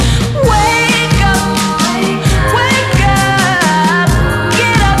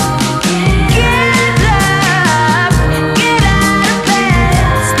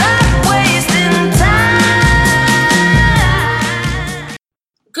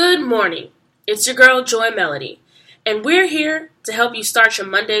Good morning. It's your girl, Joy Melody, and we're here to help you start your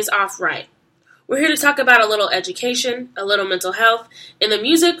Mondays off right. We're here to talk about a little education, a little mental health, and the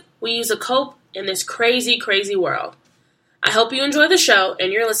music we use to cope in this crazy, crazy world. I hope you enjoy the show,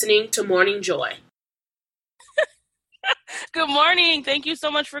 and you're listening to Morning Joy. Good morning. Thank you so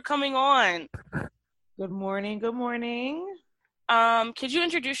much for coming on. Good morning. Good morning. Could you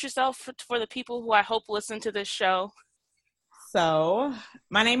introduce yourself for the people who I hope listen to this show? So,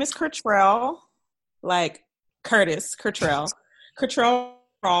 my name is Curtrelle, like Curtrelle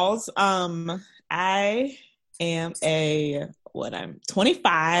Rawls. I am I'm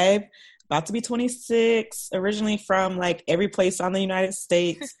 25, about to be 26, originally from like every place on the United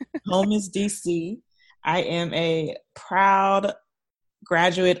States. Home is DC. I am a proud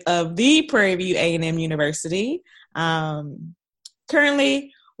graduate of the Prairie View A&M University.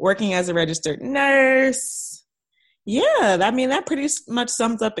 Currently working as a registered nurse. Yeah, I mean, that pretty much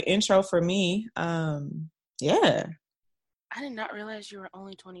sums up an intro for me. Yeah. I did not realize you were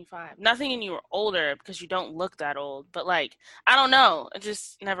only 25. Not thinking you were older because you don't look that old, but like, I don't know. I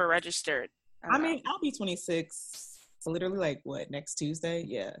just never registered. I mean, I'll be 26 literally like next Tuesday?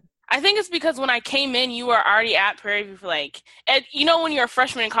 Yeah. I think it's because when I came in, you were already at Prairie View for like, and you know, when you're a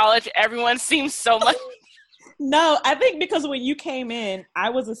freshman in college, everyone seems so much. No, I think because when you came in, I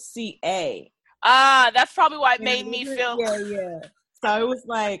was a CA. That's probably why it made me feel. Yeah. So it was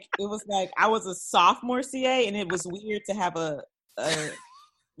like I was a sophomore CA, and it was weird to have a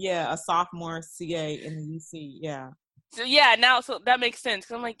sophomore CA in the UC. Yeah. So yeah, so that makes sense.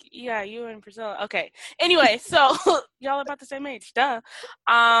 Cause I'm like, yeah, you were in Brazil. Okay. Anyway, so y'all are about the same age. Duh.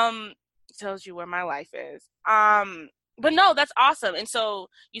 Tells you where my life is. But no, that's awesome. And so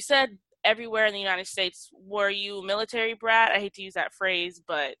you said everywhere in the United States. Were you military brat? I hate to use that phrase,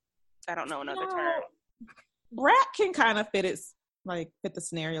 but I don't know another term. Brat can kind of fit the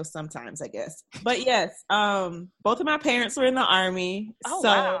scenario sometimes, I guess. But yes, both of my parents were in the Army. Oh, so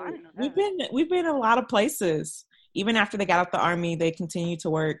wow. I didn't know that. we've been in a lot of places. Even after they got out the Army, they continued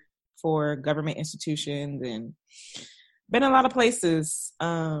to work for government institutions and been in a lot of places.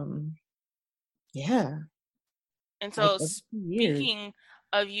 Yeah. And so speaking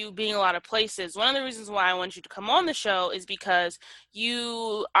of you being a lot of places, one of the reasons why I want you to come on the show is because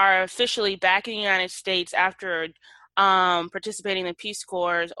you are officially back in the United States after participating in the Peace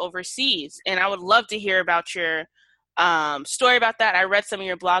Corps overseas. And I would love to hear about your story about that. I read some of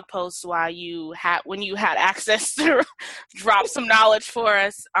your blog posts when you had access to drop some knowledge for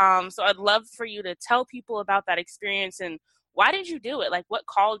us. So I'd love for you to tell people about that experience and why did you do it? Like, what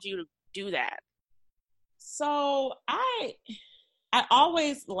called you to do that? So I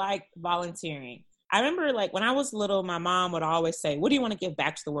always liked volunteering. I remember like when I was little, my mom would always say, what do you want to give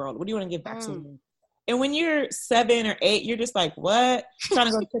back to the world? What do you want to give back to the world? And when you're 7 or 8, you're just like, what? I'm trying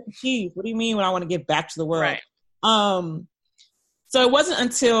to go to Chuck E. Cheese. What do you mean when I want to give back to the world? Right. So it wasn't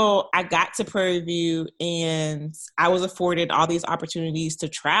until I got to Prairie View and I was afforded all these opportunities to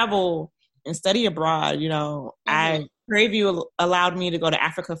travel and study abroad. You know, Prairie View allowed me to go to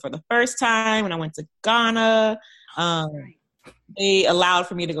Africa for the first time when I went to Ghana. They allowed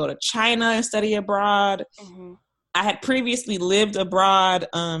for me to go to China and study abroad. Mm-hmm. I had previously lived abroad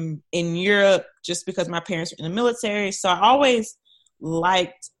in Europe just because my parents were in the military. So I always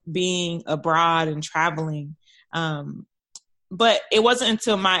liked being abroad and traveling. But it wasn't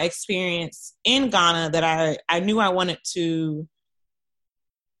until my experience in Ghana that I knew I wanted to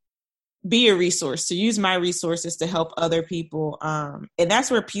be a resource, to use my resources to help other people. And that's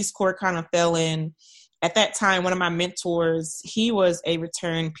where Peace Corps kind of fell in. At that time, one of my mentors, he was a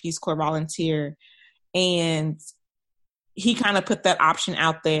returned Peace Corps volunteer, and he kind of put that option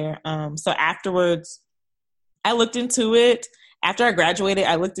out there. So afterwards, I looked into it. After I graduated,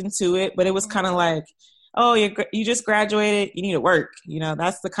 I looked into it, but it was kind of like, oh, you just graduated, you need to work. You know,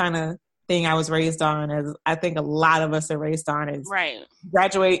 that's the kind of thing I was raised on, as I think a lot of us are raised on, is right.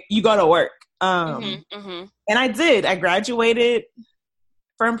 Graduate, you go to work. And I did. I graduated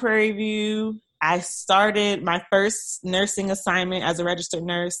from Prairie View. I started my first nursing assignment as a registered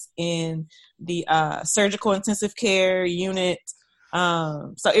nurse in the surgical intensive care unit.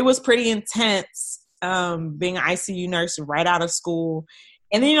 So it was pretty intense being an ICU nurse right out of school.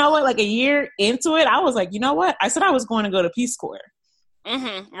 And then, you know what, like a year into it, I was like, you know what? I said I was going to go to Peace Corps.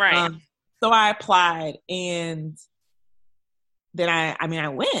 Right. So I applied, and then I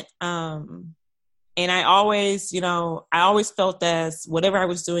went. And I always felt as whatever I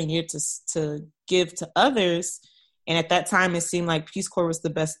was doing here to give to others. And at that time, it seemed like Peace Corps was the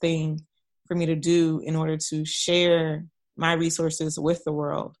best thing for me to do in order to share my resources with the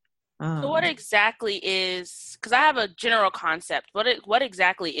world. So what exactly is, because I have a general concept, what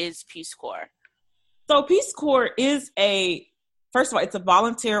exactly is Peace Corps? So Peace Corps is first of all, it's a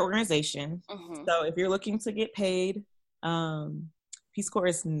volunteer organization. Mm-hmm. So if you're looking to get paid, Peace Corps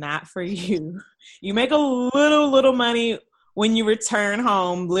is not for you. You make a little money when you return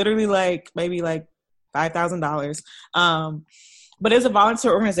home, literally maybe $5,000. But it's a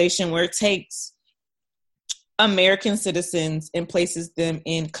volunteer organization where it takes American citizens and places them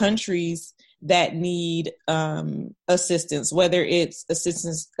in countries that need assistance, whether it's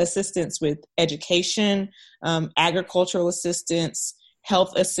assistance with education, agricultural assistance,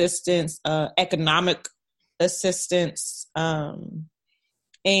 health assistance, economic assistance.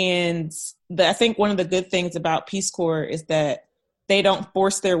 And I think one of the good things about Peace Corps is that they don't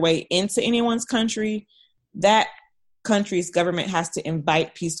force their way into anyone's country. That country's government has to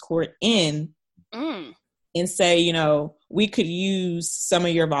invite Peace Corps in and say, we could use some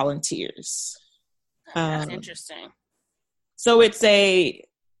of your volunteers. That's interesting. So it's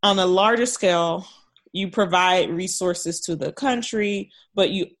on a larger scale, you provide resources to the country, but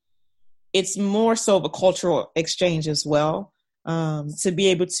it's more so of a cultural exchange as well, to be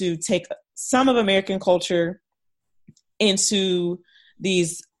able to take some of American culture into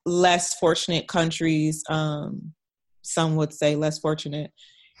these less fortunate countries, some would say less fortunate,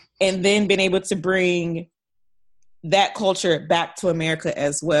 and then being able to bring that culture back to America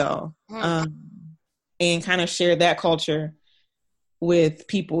as well, and kind of share that culture with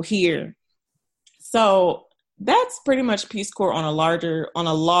people here. So that's pretty much Peace Corps on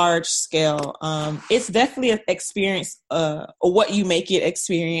a large scale. It's definitely an experience, what you make it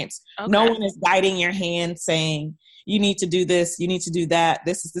experience. Okay. No one is guiding your hand saying, you need to do this, you need to do that.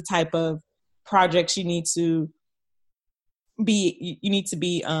 This is the type of projects you need to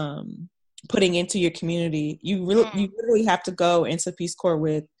be putting into your community. You literally have to go into Peace Corps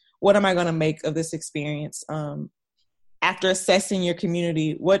with, what am I going to make of this experience? After assessing your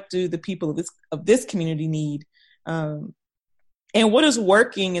community, what do the people of this community need? And what is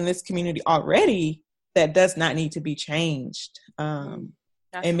working in this community already that does not need to be changed? That's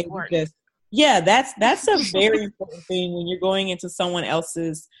and maybe important. That's a very important thing when you're going into someone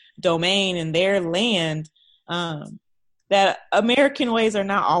else's domain and their land, that American ways are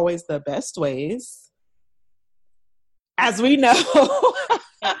not always the best ways. As we know.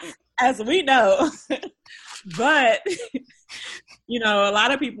 But, a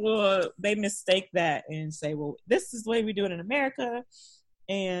lot of people, they mistake that and say, well, this is the way we do it in America.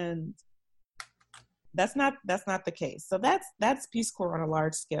 And that's not the case. So that's Peace Corps on a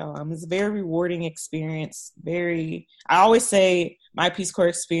large scale. It's a very rewarding experience. I always say my Peace Corps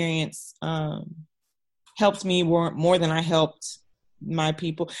experience helped me more than I helped my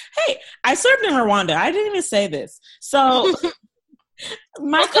people. Hey, I served in Rwanda. I didn't even say this. So I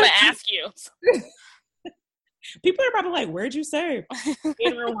was going to ask you. People are probably like, where'd you serve?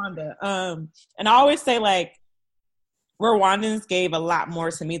 In Rwanda. And I always say, Rwandans gave a lot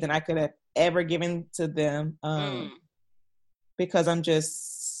more to me than I could have ever given to them, because I'm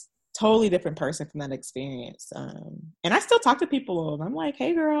just totally different person from that experience. And I still talk to people, and I'm like,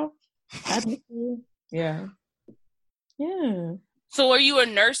 hey, girl. I miss you. Yeah. Yeah. So were you a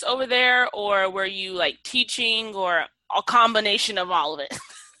nurse over there, or were you teaching, or a combination of all of it?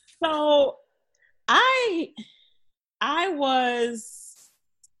 So I was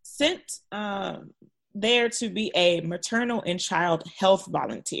sent there to be a maternal and child health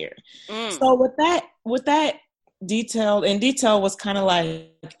volunteer. So with that detail was kind of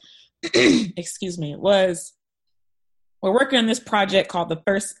excuse me, we're working on this project called the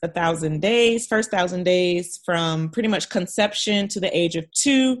first 1,000 days from pretty much conception to the age of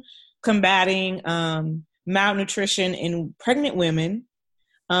 2, combating malnutrition in pregnant women,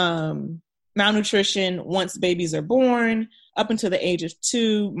 malnutrition once babies are born, up until the age of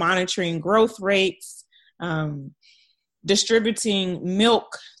 2, monitoring growth rates, distributing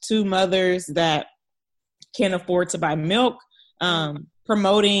milk to mothers that can't afford to buy milk,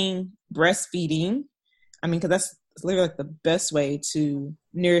 promoting breastfeeding. Because that's literally the best way to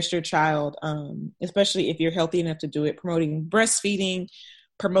nourish your child, especially if you're healthy enough to do it. Promoting breastfeeding,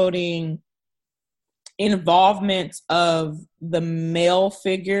 promoting involvement of the male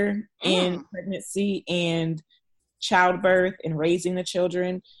figure in pregnancy and childbirth and raising the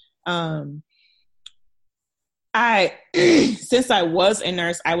children. Since I was a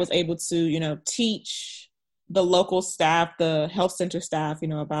nurse, I was able to, teach the local staff, the health center staff,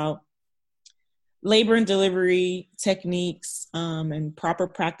 about labor and delivery techniques, and proper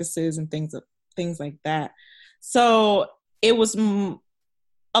practices and things like that. So it was a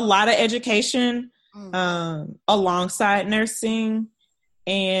lot of education, alongside nursing.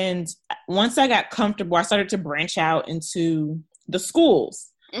 And once I got comfortable, I started to branch out into the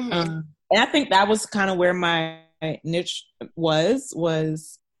schools. And I think that was kind of where my niche was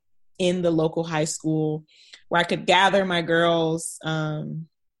in the local high school, where I could gather my girls.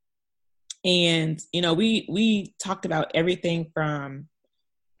 And, we talked about everything from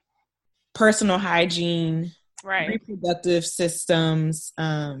personal hygiene, reproductive systems,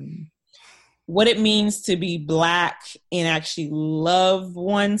 what it means to be Black and actually love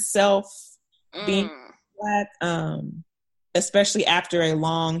oneself being Black, especially after a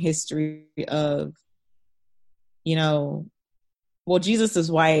long history of, Jesus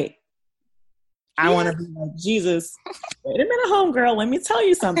is white. I want to be like Jesus. Wait a minute, homegirl. Let me tell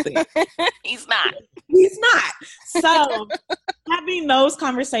you something. He's not. He's not. So having those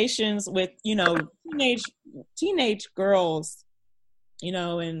conversations with, teenage girls,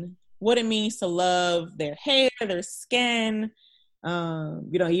 and what it means to love their hair, their skin,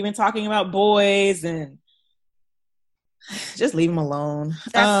 even talking about boys and just leave them alone.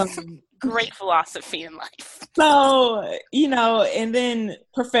 That's great philosophy in life. So, and then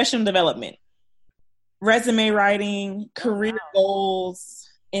professional development, resume writing, career goals,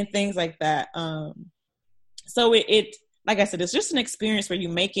 and things like that. So it, like I said, it's just an experience where you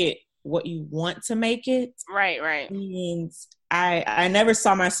make it what you want to make it. Right. And I never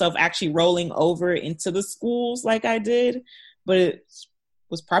saw myself actually rolling over into the schools like I did, but it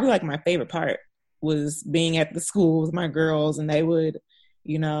was probably like my favorite part was being at the school with my girls, and they would,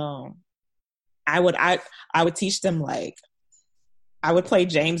 I would teach them, like, I would play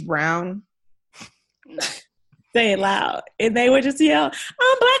James Brown. Say it loud, and they would just yell,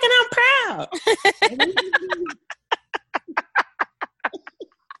 "I'm Black and I'm proud."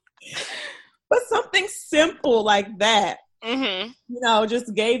 But something simple like that,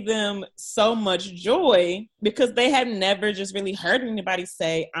 just gave them so much joy because they had never just really heard anybody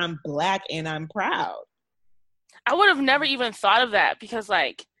say, "I'm Black and I'm proud." I would have never even thought of that because,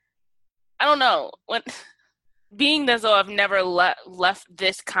 like, I don't know, being as though I've never left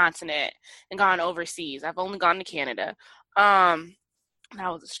this continent and gone overseas. I've only gone to Canada. That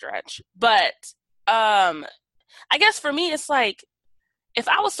was a stretch. But I guess for me, it's like, if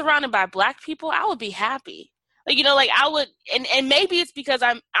I was surrounded by Black people, I would be happy. Like, I would, and maybe it's because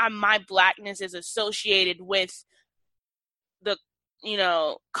my Blackness is associated with the,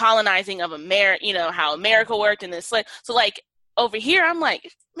 colonizing of America, how America worked in this. So, like, over here, I'm like,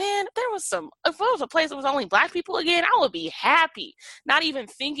 man, if there was a place that was only Black people again, I would be happy. Not even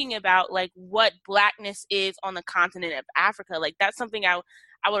thinking about, like, what Blackness is on the continent of Africa. Like, that's something I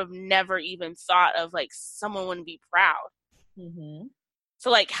would have never even thought of, like, someone wouldn't be proud. Mm-hmm. So,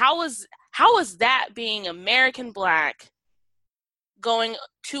 like, how was that being American Black, going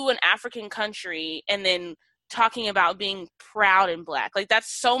to an African country and then talking about being proud and Black? Like,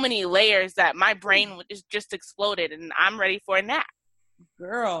 that's so many layers that my brain just exploded, and I'm ready for a nap.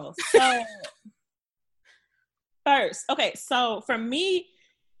 Girl, so first, okay, so for me,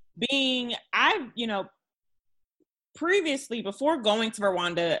 previously, before going to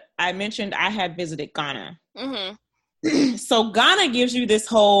Rwanda, I mentioned I had visited Ghana. So Ghana gives you this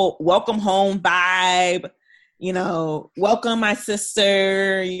whole welcome home vibe, welcome my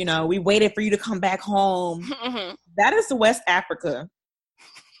sister, we waited for you to come back home. That is the West Africa.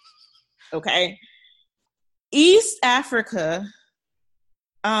 Okay. East Africa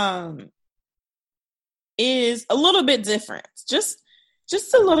is a little bit different. Just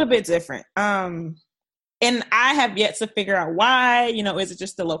a little bit different. And I have yet to figure out why, is it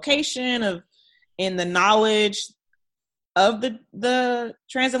just the location and the knowledge of the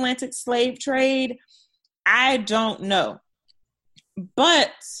transatlantic slave trade? I don't know.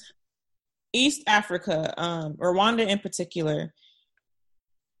 But East Africa, Rwanda in particular,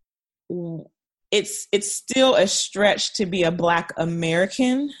 it's still a stretch to be a Black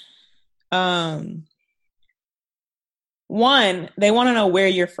American. One, they want to know where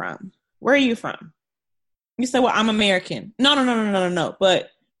you're from. Where are you from? You say, well, I'm American. No. But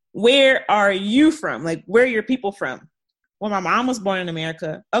where are you from? Like, where are your people from? Well, my mom was born in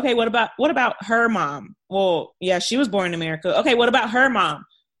America. Okay, what about her mom? Well, yeah, she was born in America. Okay, what about her mom?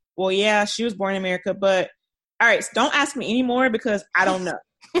 Well, yeah, she was born in America. But all right, so don't ask me anymore because I don't know.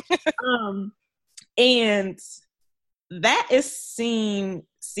 And that is seen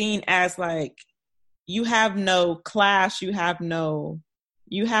as like, you have no class, you have no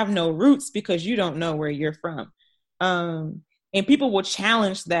roots because you don't know where you're from. And people will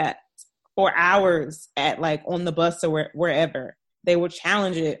challenge that for hours at, like, on the bus or wherever. They will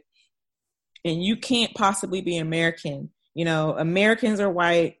challenge it. And you can't possibly be American. Americans are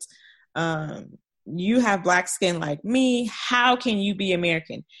white. you have black skin like me. How can you be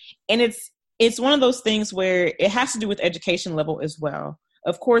American? And it's one of those things where it has to do with education level as well.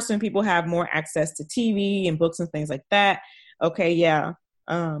 Of course, when people have more access to TV and books and things like that, okay, yeah.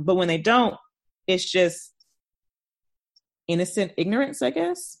 But when they don't, it's just innocent ignorance, I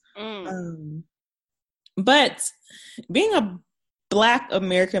guess. But being a Black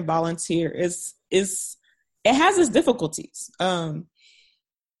American volunteer is it has its difficulties.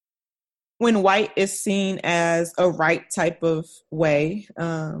 When white is seen as a right type of way,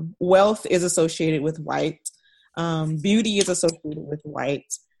 wealth is associated with white, beauty is associated with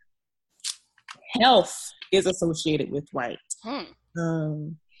white, health is associated with white. I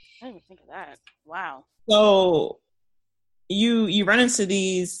didn't even think of that. Wow. So you run into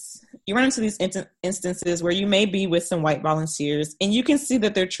these instances where you may be with some white volunteers, and you can see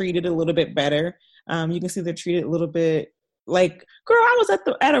that they're treated a little bit better. You can see they're treated a little bit like, girl, I was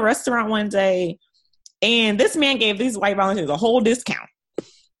at a restaurant one day, and this man gave these white volunteers a whole discount.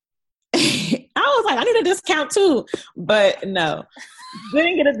 I was like, I need a discount too, but no,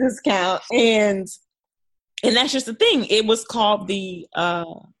 didn't get a discount, and that's just the thing. It was called the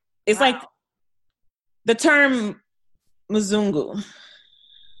it's like the term Mzungu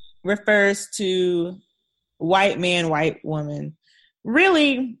refers to white man, white woman.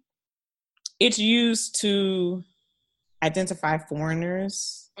 Really, it's used to identify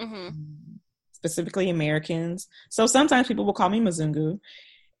foreigners, specifically Americans. So sometimes people will call me Mzungu,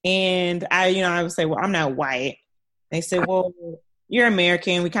 and I would say, well, I'm not white. They say, well, you're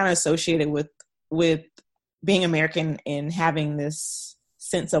American. We kind of associate it with being American and having this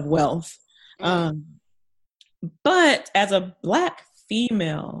sense of wealth. But as a Black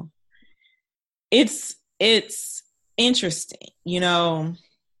female, it's interesting.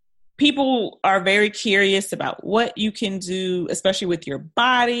 People are very curious about what you can do, especially with your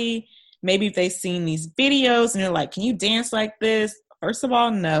body. Maybe if they've seen these videos and they're like, can you dance like this? First of all,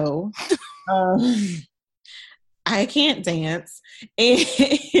 no. I can't dance. And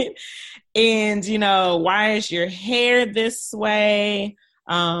why is your hair this way?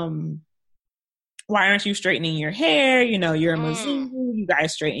 Why aren't you straightening your hair? You're a Mzungu, you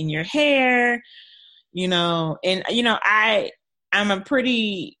guys straighten your hair, and I'm a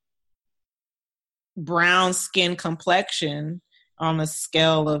pretty brown skin complexion on a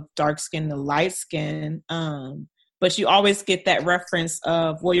scale of dark skin to light skin. But you always get that reference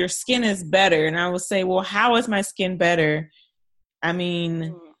of, well, your skin is better. And I will say, well, how is my skin better? I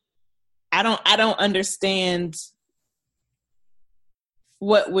mean, I don't understand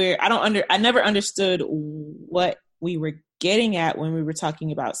I never understood what we were getting at when we were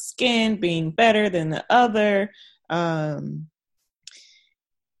talking about skin being better than the other.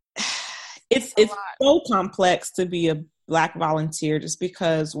 It's so complex to be a Black volunteer, just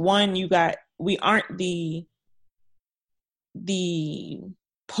because one, we aren't the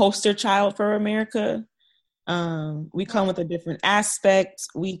poster child for America. We come with a different aspect.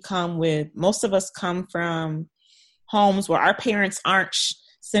 Most of us come from homes where our parents aren't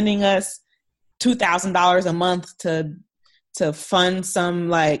sending us $2,000 a month to fund some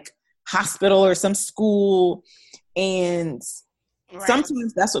like hospital or some school. And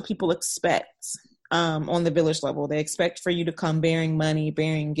sometimes that's what people expect on the village level. They expect for you to come bearing money,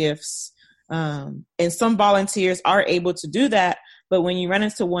 bearing gifts. And some volunteers are able to do that. But when you run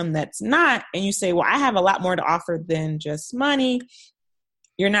into one that's not, and you say, well, I have a lot more to offer than just money,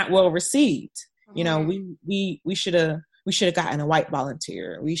 you're not well received. We should have gotten a white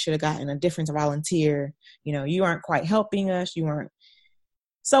volunteer. We should have gotten a different volunteer. You aren't quite helping us. You aren't.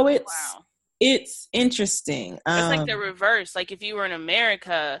 So it's interesting. It's like the reverse. Like if you were in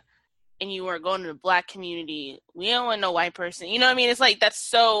America and you were going to the Black community, we don't want no white person. You know what I mean? It's like, that's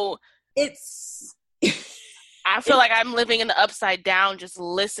so... I feel like I'm living in the upside down just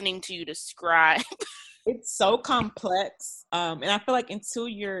listening to you describe. It's so complex. And I feel like until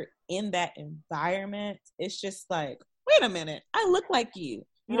you're in that environment, it's just like, wait a minute, I look like you.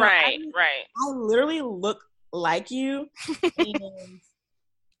 Right. I literally look like you. And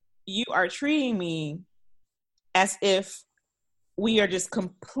you are treating me as if we are just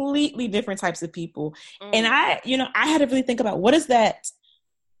completely different types of people. And I had to really think about, what is that?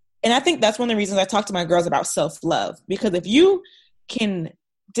 And I think that's one of the reasons I talk to my girls about self-love, because if you can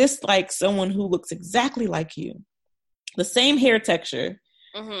dislike someone who looks exactly like you, the same hair texture,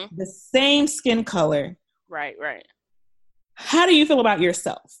 the same skin color. Right. How do you feel about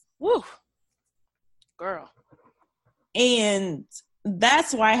yourself? Woo. Girl. And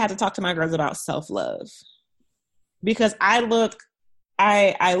that's why I had to talk to my girls about self-love, because I look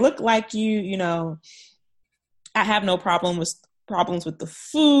like you, I have no problem problems with the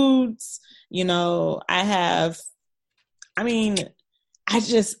foods.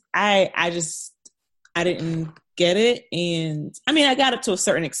 I didn't get it. And I mean, I got it to a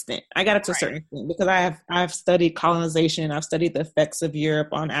certain extent. Because I've studied colonization. I've studied the effects of Europe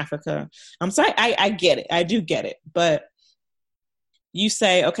on Africa. So I get it. I do get it. But you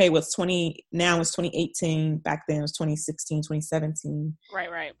say, okay, now it's 2018. Back then it was 2016, 2017.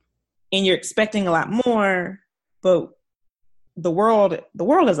 Right. And you're expecting a lot more, but the world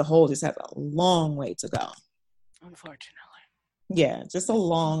as a whole just has a long way to go. Unfortunately. Yeah, just a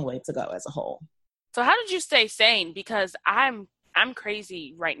long way to go as a whole. So how did you stay sane? Because I'm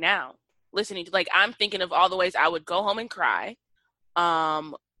crazy right now listening to, like, I'm thinking of all the ways I would go home and cry.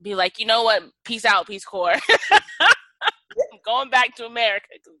 Be like, you know what? Peace out, Peace Corps. I'm going back to America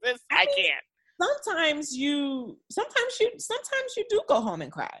because I can't. Sometimes you do go home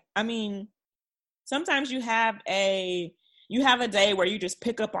and cry. I mean, sometimes you have a day where you just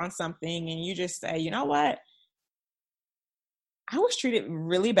pick up on something and you just say, you know what? I was treated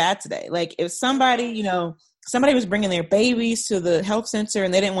really bad today. Like if somebody was bringing their babies to the health center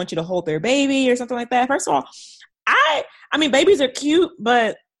and they didn't want you to hold their baby or something like that. First of all, I mean, babies are cute,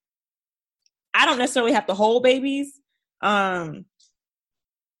 but I don't necessarily have to hold babies.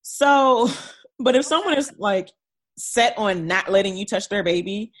 So, but if someone is like set on not letting you touch their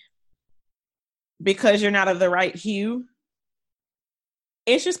baby because you're not of the right hue,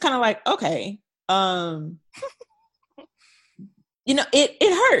 it's just kind of like, okay,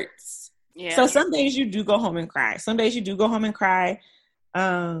 it hurts. Yeah. So some days you do go home and cry.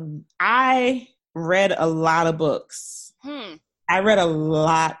 I read a lot of books. And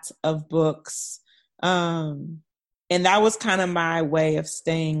that was kind of my way of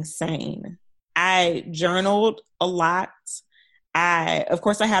staying sane. I journaled a lot. Of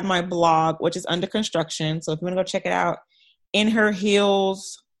course, I had my blog, which is under construction. So if you want to go check it out,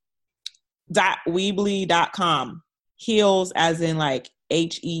 inherheels.weebly.com. Heels as in like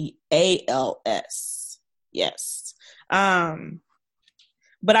HEALS. Yes.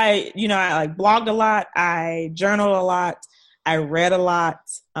 But I like blogged a lot. I journaled a lot. I read a lot.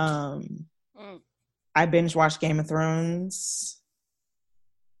 I binge watched Game of Thrones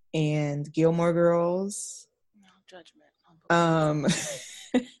and Gilmore Girls. No judgment. I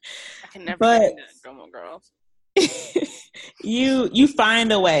can never get into Gilmore Girls. You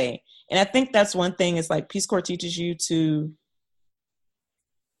find a way. And I think that's one thing is like Peace Corps teaches you to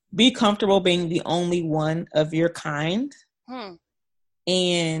be comfortable being the only one of your kind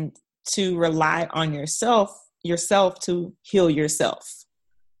and to rely on yourself to heal yourself.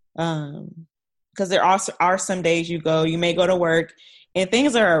 Because there are some days you may go to work and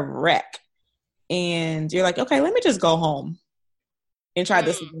things are a wreck and you're like, okay, let me just go home and try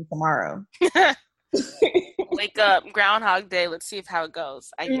this again tomorrow. Wake up, Groundhog Day. Let's see how it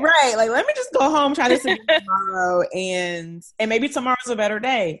goes. Right. Like, let me just go home, try this again tomorrow. And maybe tomorrow's a better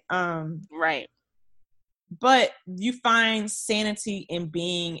day. Right. But you find sanity in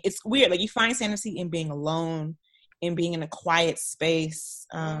it's weird. Like you find sanity in being alone, in being in a quiet space.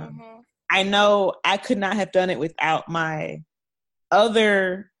 I know I could not have done it without my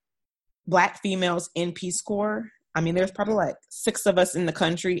other Black females in Peace Corps. I mean, there's probably like 6 of us in the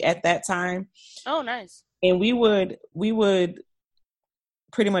country at that time. Oh, nice. And we would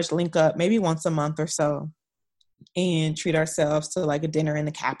pretty much link up maybe once a month or so and treat ourselves to like a dinner in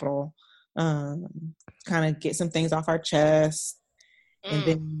the Capitol, kind of get some things off our chest and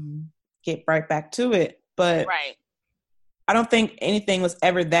then get right back to it. But right. I don't think anything was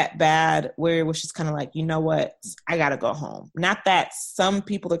ever that bad where it was just kind of like, you know what, I got to go home. Not that some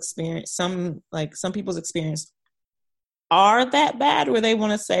people's experience are that bad where they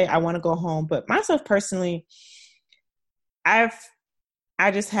want to say, I want to go home. But myself personally, I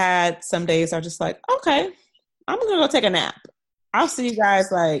just had some days I was just like, okay, I'm going to go take a nap. I'll see you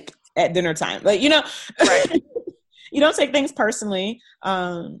guys like at dinner time. Like, right. You don't take things personally.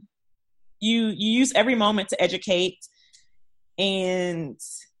 You use every moment to educate. And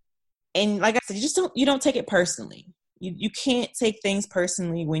like I said, you don't take it personally. You can't take things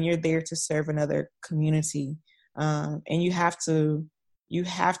personally when you're there to serve another community. And you have to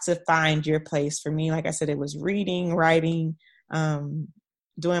find your place. For me, like I said, it was reading, writing,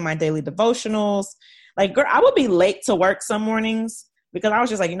 doing my daily devotionals. Like, girl, I would be late to work some mornings because I was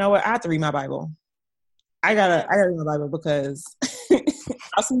just like, you know what? I have to read my Bible. I gotta read my Bible because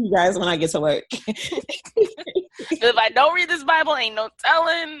I'll see you guys when I get to work. If I don't read this Bible, ain't no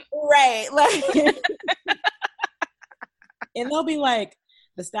telling. Right. Like, and they'll be like,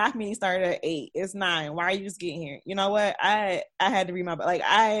 the staff meeting started at 8. It's 9. Why are you just getting here? You know what? I had to read my book. Like,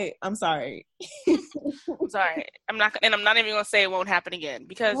 I'm sorry. I'm sorry. I'm not even going to say it won't happen again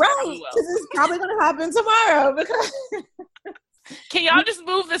because right, because it's probably going to happen tomorrow. Because can y'all just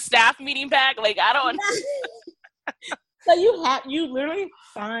move the staff meeting back? Like, I don't. So you literally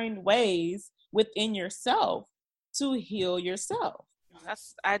find ways within yourself to heal yourself.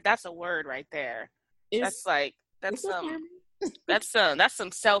 That's a word right there. That's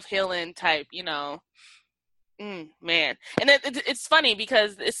some self-healing type, man. And it's funny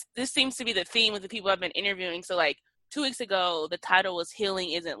because this seems to be the theme of the people I've been interviewing. So like 2 weeks ago, the title was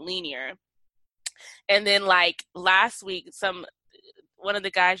Healing Isn't Linear. And then like last week, one of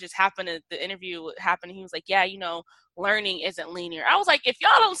the guys just the interview happened. He was like, yeah, learning isn't linear. I was like, if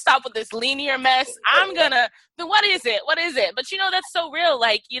y'all don't stop with this linear mess, then what is it? What is it? But that's so real.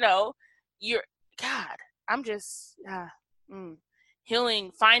 Like, I'm just,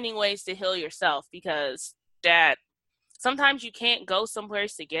 healing, finding ways to heal yourself because sometimes you can't go somewhere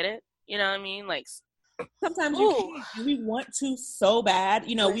to get it. You know what I mean? Like sometimes you can't. And we want to so bad.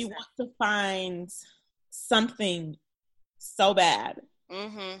 We want to find something so bad.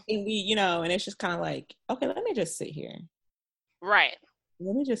 Mm-hmm. And we, and it's just kind of like, okay, let me just sit here. Right.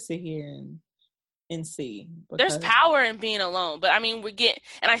 Let me just sit here and see. There's power in being alone. But I mean,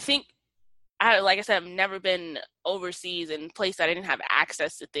 and I think, like I said, I've never been overseas in a place that I didn't have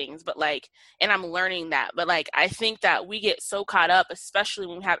access to things, but and I'm learning that. But I think that we get so caught up, especially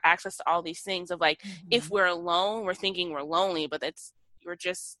when we have access to all these things of if we're alone, we're thinking we're lonely, but you're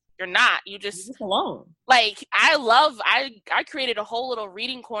not. You're just alone. I created a whole little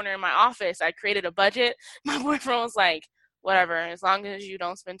reading corner in my office. I created a budget. My boyfriend was like, whatever, as long as you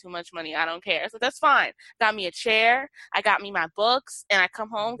don't spend too much money, I don't care. So that's fine. Got me a chair. I got me my books, and I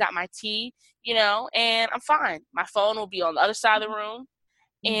come home, got my tea, and I'm fine. My phone will be on the other side of the room.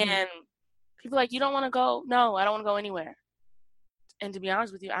 Mm-hmm. And people are like, you don't want to go? No, I don't want to go anywhere. And to be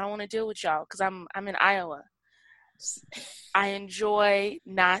honest with you, I don't want to deal with y'all because I'm in Iowa. I enjoy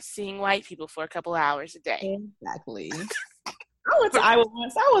not seeing white people for a couple hours a day. Exactly. I went to Iowa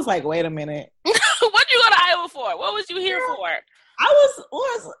once. I was like, wait a minute. What'd you go to Iowa for? What was you here for? I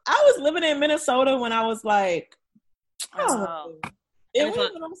was living in Minnesota when I was like, it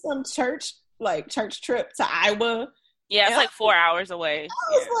was on some church trip to Iowa. Yeah, it's like 4 hours away.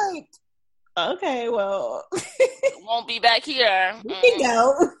 I was like, okay, well. Won't be back here. We can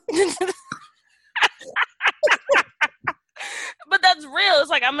go. But that's real. It's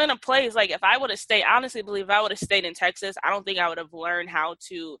like I'm in a place, if I would have stayed, I honestly believe if I would have stayed in Texas, I don't think I would have learned how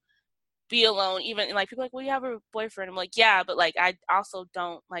to be alone. Even people are like, well, you have a boyfriend. I'm like, yeah, but I also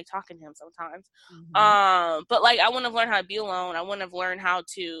don't like talking to him sometimes. Mm-hmm. But I wouldn't have learned how to be alone. I wouldn't have learned how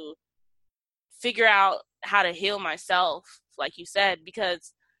to figure out how to heal myself, like you said,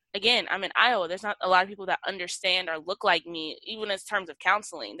 because again, I'm in Iowa. There's not a lot of people that understand or look like me, even in terms of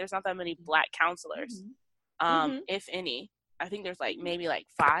counseling. There's not that many Black counselors, if any. I think there's maybe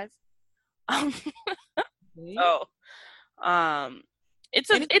 5.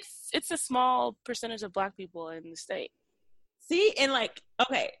 It's a small percentage of Black people in the state. See, and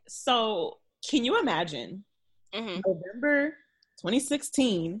okay, so can you imagine November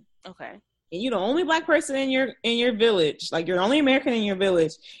 2016? Okay. And you're the only Black person in your village. You're the only American in your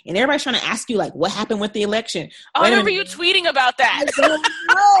village. And everybody's trying to ask you, what happened with the election? Oh, I remember you tweeting about that. I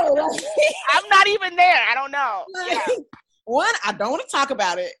don't know. I'm not even there. I don't know. Yeah. One, I don't want to talk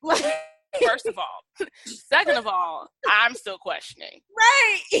about it. First of all. Second of all, I'm still questioning.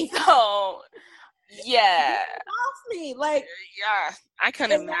 Right. So, yeah. Off me. Yeah, I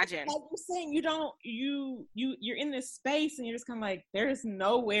couldn't imagine. Like you're saying, you're in this space and you're just kind of there's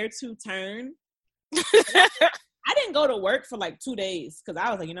nowhere to turn. I didn't go to work for 2 days because I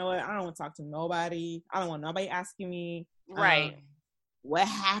was like, you know what? I don't want to talk to nobody. I don't want nobody asking me. Right. What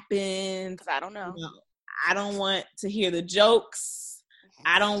happened? Because I don't know. I don't want to hear the jokes.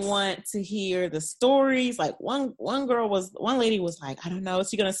 I don't want to hear the stories. One lady was like, I don't know, is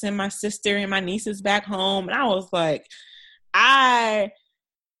she gonna send my sister and my nieces back home? And I was like, I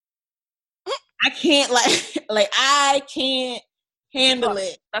can't I can't handle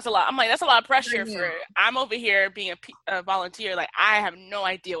it. That's a lot. I'm that's a lot of pressure I'm over here being a volunteer. I have no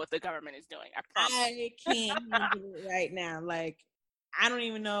idea what the government is doing. I promise. I can't handle it right now. I don't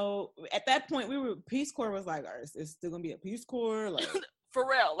even know. At that point, Peace Corps was like, is it still gonna be a Peace Corps? For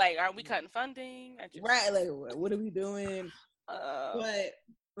real, are we cutting funding? Right, what are we doing? But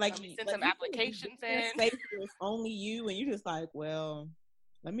you send some applications in. Say it's only you, and you just well,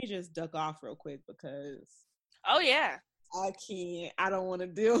 let me just duck off real quick because. Oh yeah. I can't. I don't want to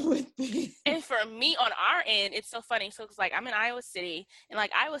deal with it. And for me, on our end, it's so funny. So it's like I'm in Iowa City, and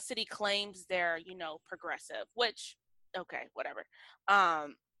like Iowa City claims they're, progressive, which, okay, whatever.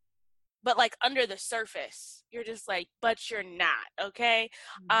 But like under the surface, you're just like, but you're not, okay?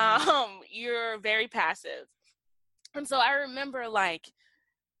 You're very passive. And so I remember, like,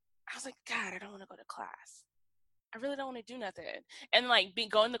 I was like, God, I don't want to go to class. I really don't want to do nothing. And like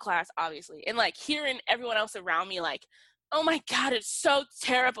going to class, obviously, and like hearing everyone else around me like, oh my God, it's so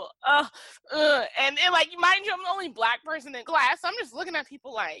terrible. And like, mind you, I'm the only Black person in class. So I'm just looking at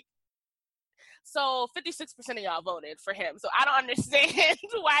people like, so 56% of y'all voted for him. So I don't understand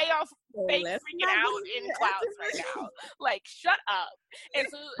why y'all fake freaking out in clouds right now. Like, shut up. And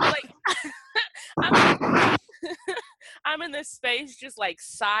so like, I'm in this space just like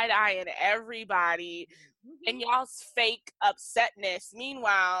side-eyeing everybody and y'all's fake upsetness.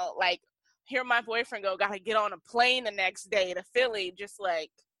 Meanwhile, like, hear my boyfriend go, gotta get on a plane the next day to Philly, just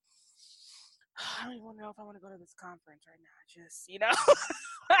like, I don't even know if I want to go to this conference right now. Just,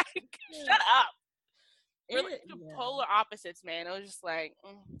 like, shut up. Really, polar opposites, man. It was just like,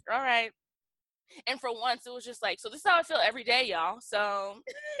 all right. And for once, it was just like, so this is how I feel every day, y'all. So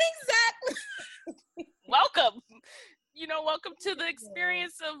exactly. Welcome. Welcome to the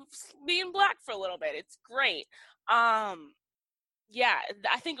experience of being Black for a little bit. It's great. Yeah,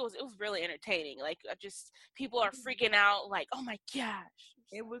 I think it was really entertaining. Like, just people are freaking out. Like, oh my gosh.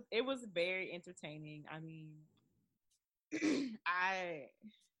 It was very entertaining. I mean, I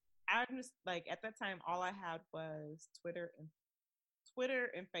just like at that time all I had was Twitter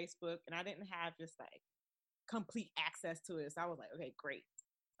and Facebook, and I didn't have just like complete access to it. So I was like, okay, great.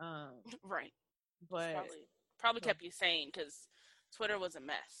 Right. But probably kept you sane because Twitter was a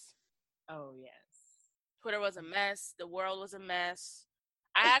mess. Oh yes. Twitter was a mess. The world was a mess.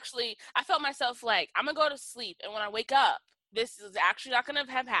 I felt myself like, I'm going to go to sleep. And when I wake up, this is actually not going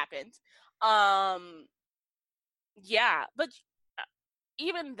to have happened. Yeah. But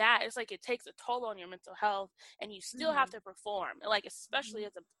even that, it's like it takes a toll on your mental health and you still have to perform. Like, especially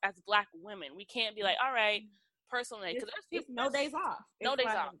as Black women, we can't be like, all right, personally. Because there's no days off. No days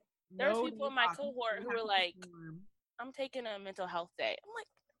off. There's people in my cohort who were like, I'm taking a mental health day. I'm like,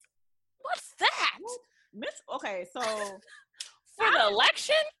 what's that? Okay, so for the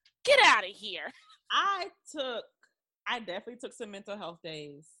election, get out of here. I definitely took some mental health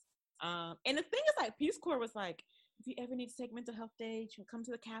days. And the thing is, like, Peace Corps was like, if you ever need to take mental health days, you can come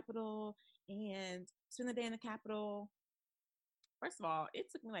to the Capitol and spend the day in the Capitol. First of all, it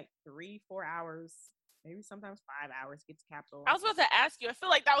took me like 3-4 hours, maybe sometimes 5 hours to get to Capitol. I was about to ask you, I feel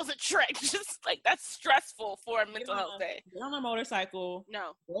like that was a trick. Just like, that's stressful for a mental health day. Get on a motorcycle.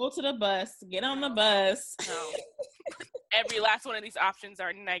 No. Go to the bus. Get on the bus. No. Every last one of these options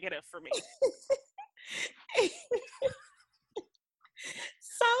are negative for me.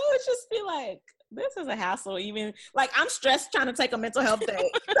 So it would just be like, this is a hassle. Even like, I'm stressed trying to take a mental health day.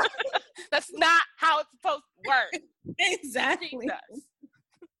 That's not how it's supposed to work. Exactly. Jesus.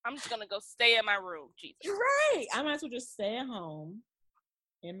 I'm just gonna go stay in my room. Jesus. Right. I might as well just stay at home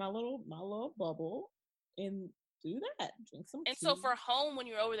in my little bubble and do that. Drink some tea. And so for home, when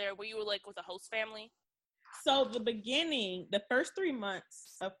you were over there, were you like with a host family? So the first 3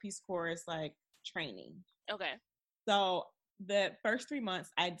 months of Peace Corps is like training. Okay. So the first 3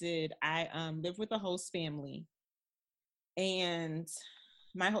 months I lived with a host family, and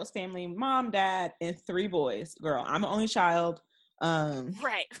my host family, mom, dad, and 3 boys. Girl, I'm the only child.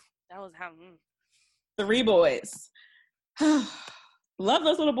 Right. That was how. 3 boys. Love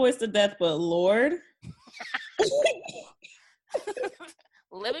those little boys to death, but Lord.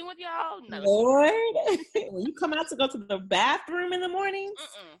 Living with y'all? No. Lord. When you come out to go to the bathroom in the mornings,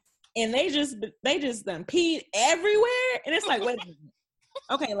 and they just done peed everywhere, and it's like, wait a minute.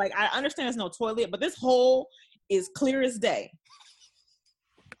 Okay, like, I understand there's no toilet, but this hole is clear as day.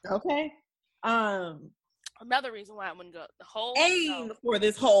 Okay? Another reason why I wouldn't go. The hole. Aim for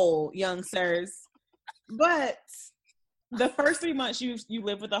this hole, young sirs. But the first 3 months you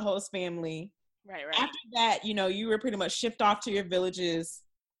live with a host family. Right. After that, you were pretty much shipped off to your villages,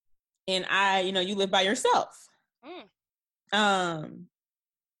 and you live by yourself.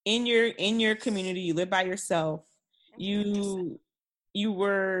 In your community, you live by yourself. It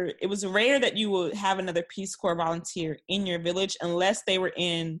was rare that you would have another Peace Corps volunteer in your village unless they were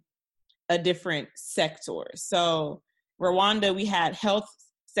in a different sector. So Rwanda, we had health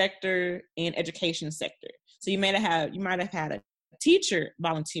sector and education sector. So you might have had a teacher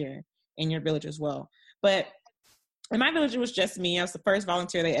volunteer in your village as well. But in my village, it was just me. I was the first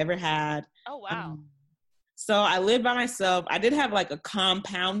volunteer they ever had. Oh, wow. So I lived by myself. I did have like a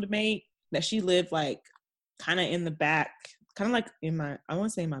compound mate that she lived like kind of in the back, kind of like I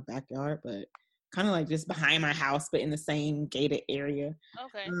won't say in my backyard, but kind of like just behind my house, but in the same gated area.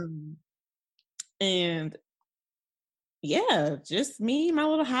 Okay. And yeah, just me, my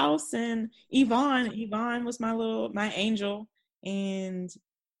little house, and Yvonne. Yvonne was my angel, and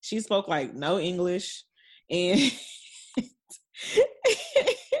she spoke like no English, and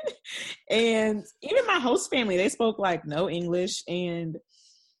and even my host family, they spoke like no English, and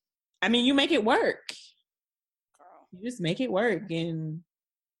I mean, you make it work. Girl. You just make it work. And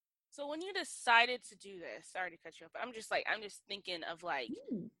so when you decided to do this, sorry to cut you off, but I'm just thinking of like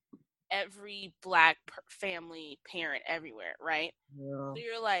every Black family parent everywhere, right? Yeah. So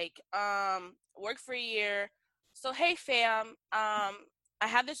you're like, work for a year. So, hey fam, I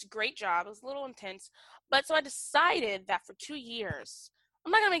had this great job. It was a little intense, but so I decided that for 2 years,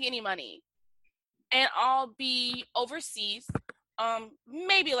 I'm not gonna make any money, and I'll be overseas.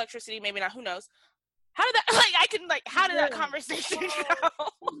 Maybe electricity, maybe not. Who knows? How did that? How did that conversation go?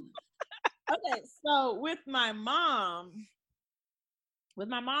 Okay, so with my mom,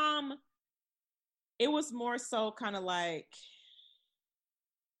 it was more so kind of like,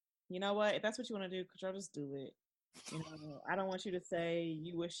 you know what? If that's what you want to do, Curtrelle, just do it. You know, I don't want you to say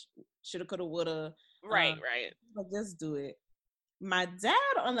you wish, shoulda, coulda, woulda. Right. Like, just do it. My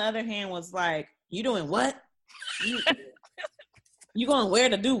dad, on the other hand, was like, "You doing what? You going where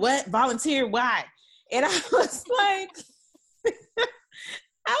to do what? Volunteer? Why?" And I was like,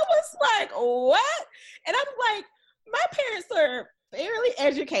 what? And I'm like, my parents are fairly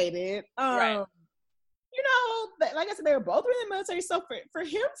educated. Right. You know, like I said, they were both in the military. So for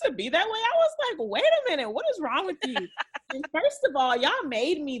him to be that way, I was like, wait a minute, what is wrong with you? And first of all, y'all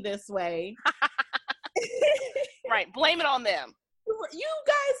made me this way. Right. Blame it on them. You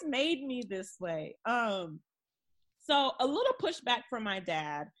guys made me this way. So a little pushback from my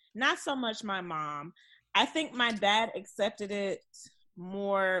dad, not so much my mom. I think my dad accepted it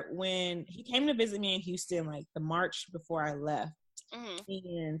more when he came to visit me in Houston, like the March before I left.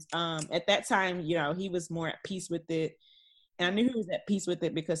 Mm-hmm. And at that time, you know, he was more at peace with it. And I knew he was at peace with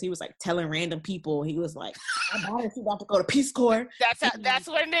it because he was like telling random people, he was like, "My daughter's about to go to Peace Corps." That's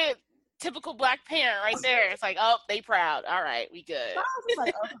when the typical Black parent right there. It's like, oh, they proud. All right, we good. So I was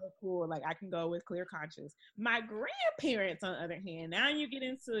like, okay, cool. Like, I can go with clear conscience. My grandparents, on the other hand, now you get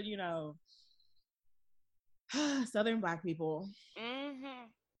into, you know, Southern Black people. Mm-hmm.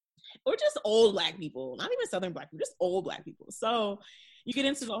 Or just old Black people, not even Southern Black people, just old Black people. So you get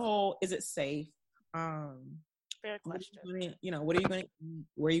into the whole, is it safe? Fair question. You know, what are you going to eat?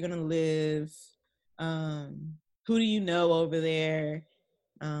 Where are you going to live? Who do you know over there?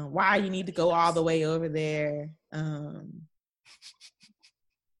 Why you need to go all the way over there? And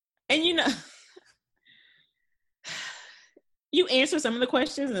you know, you answer some of the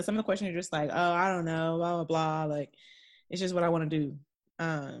questions, and then some of the questions are just like, oh, I don't know, blah, blah, blah. Like, it's just what I want to do.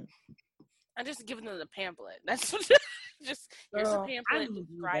 I'm just giving them the pamphlet. That's what, just here's the pamphlet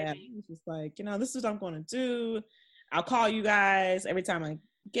describing. It's just like, you know, this is what I'm going to do. I'll call you guys every chance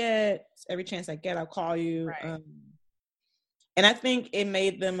I get, I'll call you. Right. And I think it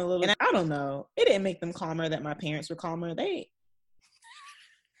made them a little, and I don't know, it didn't make them calmer that my parents were calmer. They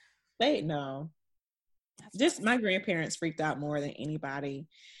know. Just my grandparents freaked out more than anybody.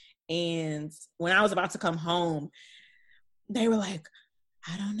 And when I was about to come home, they were like,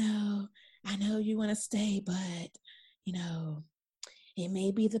 I don't know. I know you want to stay, but, you know, it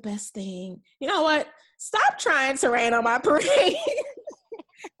may be the best thing. You know what? Stop trying to rain on my parade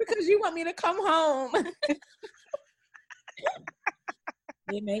because you want me to come home.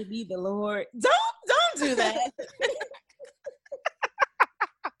 It may be the Lord. Don't do that.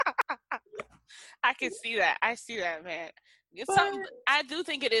 I can see that. I see that, man. I do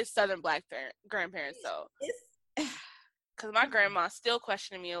think it is Southern Black grandparents, though. Because my grandma's still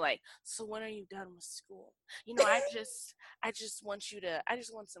questioning me, like, so when are you done with school? You know, I just want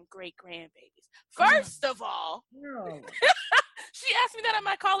some great grandbabies. First of all, she asked me that at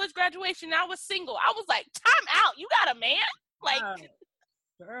my college graduation. I was single. I was like, time out. You got a man? Like,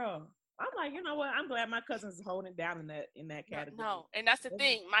 girl. I'm like, you know what? I'm glad my cousins is holding it down in that category. No, and that's the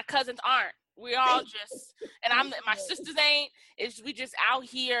thing. My cousins aren't. We all just, and my sisters ain't. We just out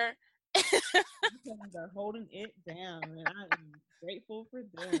here. My cousins are holding it down, and I am grateful for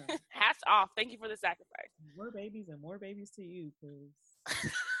them. Hats off. Thank you for the sacrifice. More babies and more babies to you, because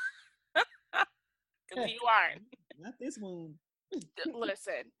you aren't. Not this wound.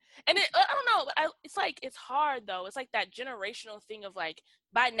 Listen, and I don't know. It's like, it's hard though. It's like that generational thing of like,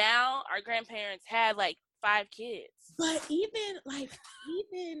 by now our grandparents had like 5 kids. But even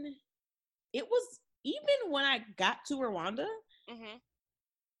when I got to Rwanda, mm-hmm.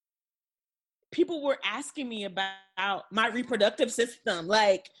 people were asking me about my reproductive system.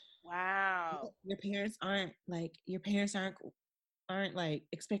 Like, wow, your parents aren't like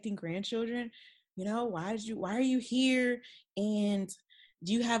expecting grandchildren. You know, why are you here? And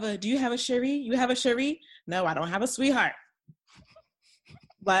do you have a Cherie? You have a Cherie? No, I don't have a sweetheart.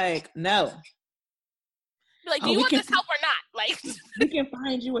 Like, no. Like, do you want this help or not? Like, we can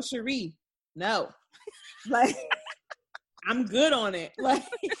find you a Cherie. No. Like, I'm good on it. Like,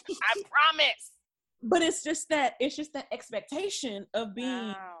 I promise. But it's just that expectation of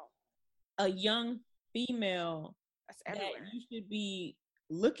being a young female that's everywhere. that you should be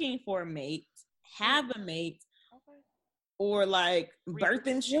looking for a mate, have a mate, or like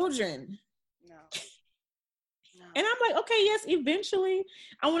birthing children. No. And I'm like, okay, yes, eventually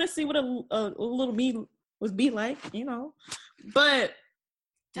I want to see what a little me would be like, you know. But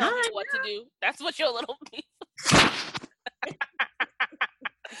tell me what to do. That's what your little me.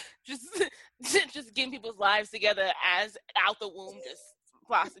 just getting people's lives together as out the womb, just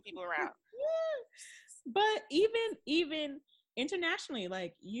bossing people around. But even internationally,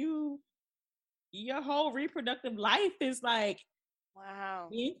 like your whole reproductive life is like, wow,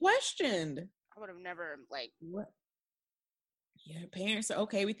 being questioned. I would have never like what. Your parents are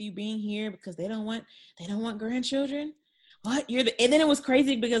okay with you being here because they don't want grandchildren. What? And then it was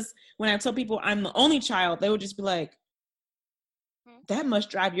crazy because when I told people I'm the only child, they would just be like, that must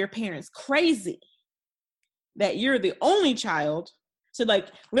drive your parents crazy that you're the only child. So like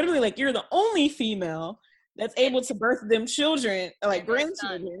literally like you're the only female that's able to birth them children, like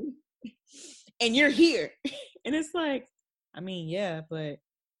grandchildren, and you're here. And it's like, I mean, yeah, but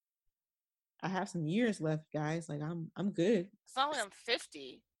I have some years left, guys. Like I'm good. It's not like I'm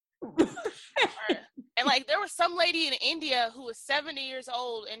 50. And like there was some lady in India who was 70 years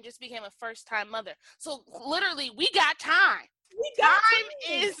old and just became a first-time mother. So literally, we got time. Time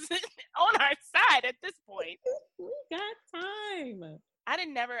is on our side at this point. We got time. I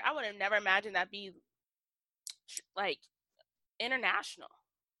would have never imagined that be like international.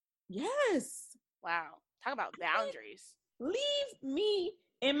 Yes. Wow. Talk about boundaries. Leave me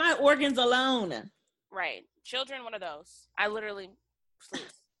and my organs alone. Right. Children, what are those? I literally,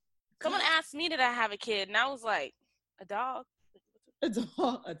 please. Someone asked me, did I have a kid? And I was like, a dog. A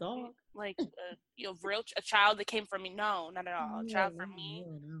dog. Like, a child that came from me. No, not at all. A child from me.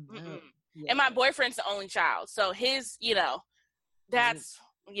 No. Yeah. And my boyfriend's the only child. So his, that's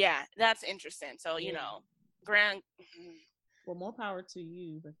interesting. So, well, more power to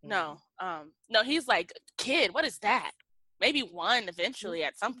you. No, he's like, kid, what is that? Maybe one eventually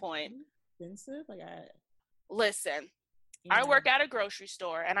at some point. Expensive? Listen, I work at a grocery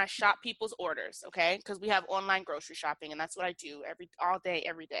store and I shop people's orders, okay? Because we have online grocery shopping and that's what I do all day,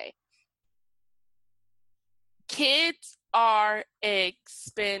 every day. Kids are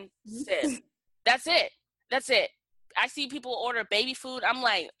expensive. That's it. I see people order baby food. I'm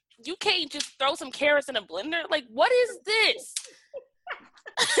like, you can't just throw some carrots in a blender. Like, what is this?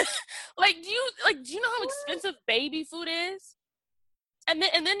 do you know how expensive baby food is? And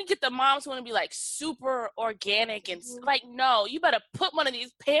then you get the moms who want to be like super organic and like, no, you better put one of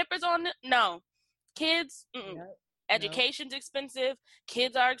these Pampers on it. No, kids. Education's expensive.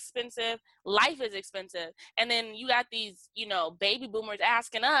 Kids are expensive. Life is expensive. And then you got these, baby boomers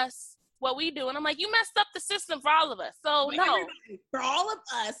asking us what we do. And I'm like, you messed up the system for all of us. So no. For all of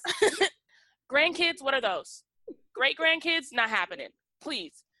us. Grandkids, what are those? Great grandkids, not happening.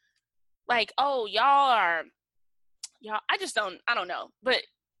 Please. Like, oh, y'all, I don't know. But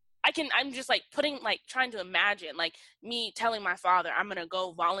I'm just like trying to imagine like me telling my father, I'm going to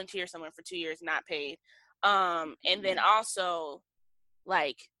go volunteer somewhere for 2 years, not paid. And then also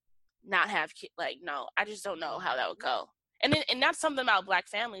like not have kids. Like, no, I just don't know how that would go. And that's something about Black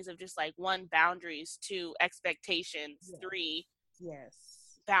families of just like 1, boundaries, 2, expectations, 3, yes,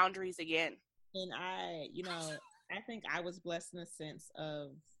 boundaries again. And I think I was blessed in a sense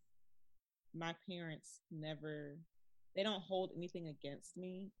of my parents they don't hold anything against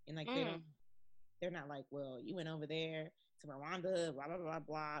me. And like, they're not like, well, you went over there to Rwanda, blah, blah, blah,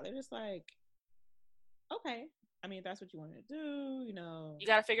 blah. They're just like, okay. I mean, if that's what you want to do, You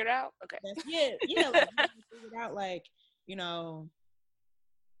got to figure it out? Okay. Figure it out, like,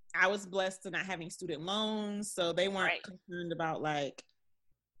 I was blessed to not having student loans, so they weren't concerned about like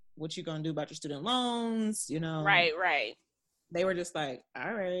what you gonna do about your student loans, Right. They were just like,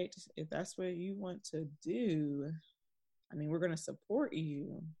 all right, if that's what you want to do, I mean, we're gonna support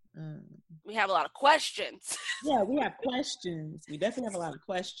you. We have a lot of questions. Yeah, we have questions. We definitely have a lot of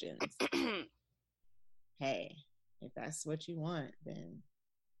questions. Hey, if that's what you want, then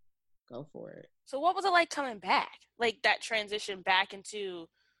go for it. So what was it like coming back? Like that transition back into...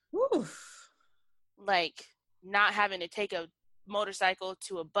 like not having to take a motorcycle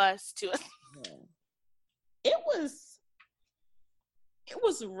to a bus to a it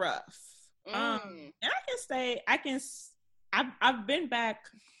was rough. And I can say I've been back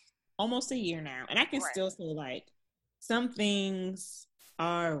almost a year now, and I can still say like some things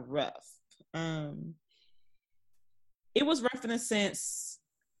are rough. It was rough in a sense,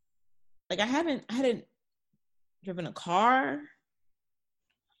 like I hadn't driven a car.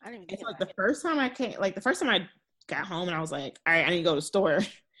 I didn't even it's like the first time I got home and I was like, all right, I need to go to the store.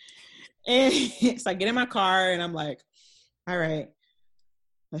 And so I get in my car and I'm like, all right,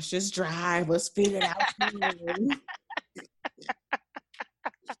 let's just drive. Let's figure it out.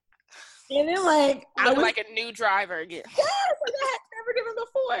 And then like I was like a new driver again. Yes, like I had never driven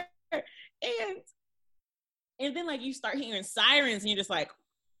before. And then like you start hearing sirens and you're just like,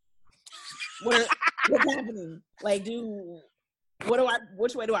 what's happening? Like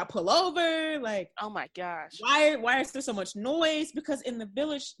which way do I pull over? Like, oh my gosh. Why is there so much noise? Because in the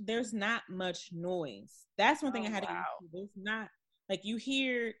village there's not much noise. That's one thing I had to get into. There's not, like, you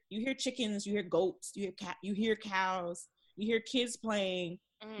hear chickens, you hear goats, you hear cows, you hear kids playing,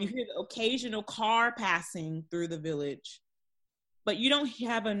 you hear the occasional car passing through the village, but you don't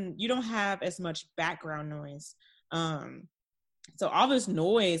have as much background noise. So all this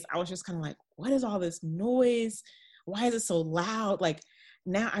noise, I was just kind of like, what is all this noise? Why is it so loud? Like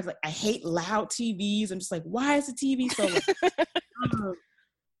now I hate loud TVs. I'm just like, why is the TV so loud?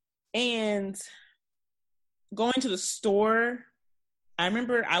 And going to the store, I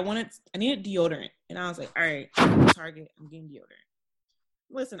remember I needed deodorant, and I was like, all right, Target, I'm getting deodorant.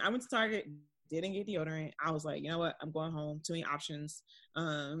 Listen, I went to Target, didn't get deodorant. I was like, you know what? I'm going home. Too many options.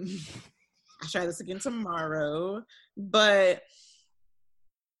 I try this again tomorrow. But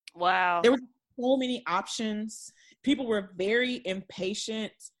wow, there were so many options. People were very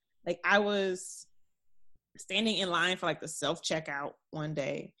impatient. Like I was standing in line for like the self-checkout one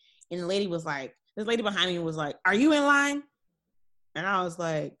day, and the lady was like, this lady behind me was like, are you in line? And I was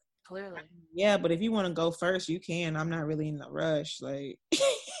like, clearly, yeah, but if you want to go first, you can. I'm not really in a rush. Like,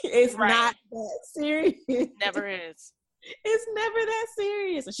 it's not that serious. Never is. It's never that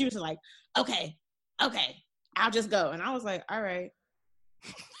serious. And she was like, okay, I'll just go. And I was like, all right.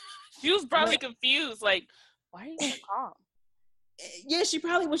 She was probably confused. Like, why are you so calm? Yeah, she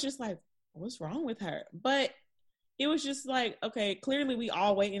probably was just like, what's wrong with her? But it was just like, okay, clearly we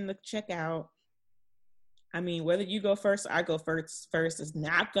all wait in the checkout. I mean, whether you go first or I go first is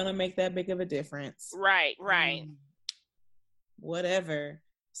not going to make that big of a difference. Right. Whatever.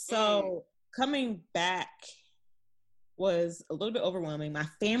 So coming back was a little bit overwhelming. My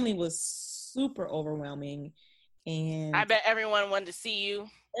family was super overwhelming. And I bet everyone wanted to see you.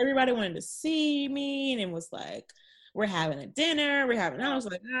 Everybody wanted to see me. And it was like, we're having a dinner. I was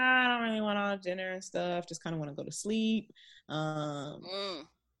like, I don't really want all dinner and stuff. Just kind of want to go to sleep. And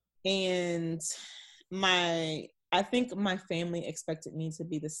I think my family expected me to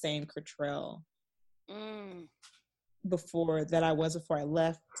be the same Curtrelle before I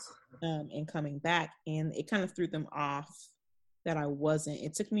left and coming back. And it kind of threw them off that I wasn't.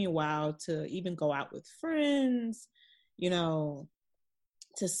 It took me a while to even go out with friends, to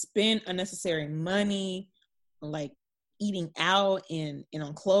spend unnecessary money, like eating out and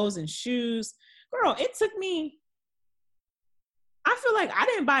on clothes and shoes. Girl, it took me, I feel like I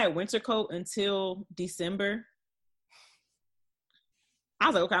didn't buy a winter coat until December. I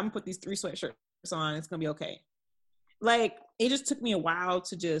was like, okay, I'm gonna put these 3 sweatshirts on. It's gonna be okay. Like, it just took me a while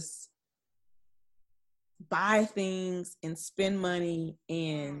to just buy things and spend money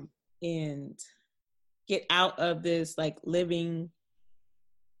and get out of this, like, living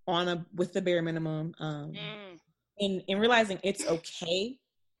with the bare minimum. And realizing it's okay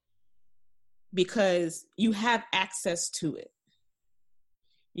because you have access to it.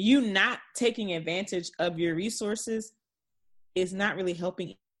 You not taking advantage of your resources is not really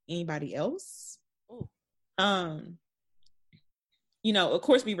helping anybody else. Of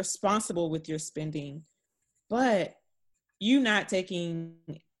course, be responsible with your spending, but you not taking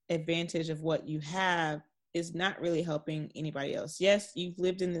advantage of what you have is not really helping anybody else. Yes, you've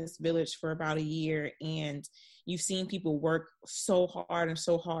lived in this village for about a year and you've seen people work so hard,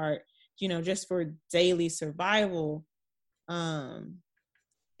 just for daily survival. And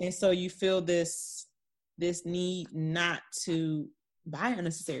so you feel this need not to buy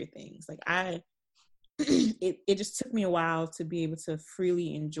unnecessary things. Like it just took me a while to be able to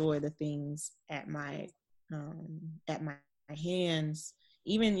freely enjoy the things at my hands.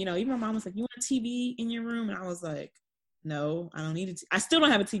 Even my mom was like, you want a TV in your room? And I was like, no, I don't need it. I still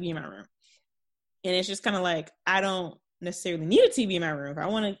don't have a TV in my room. And it's just kind of like, I don't necessarily need a TV in my room. If I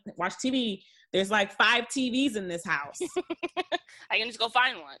want to watch TV, There's like 5 TVs in this house. I can just go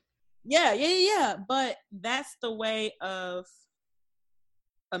find one. Yeah. But that's the way of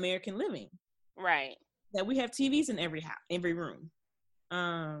American living. Right. That we have TVs in every house, every room.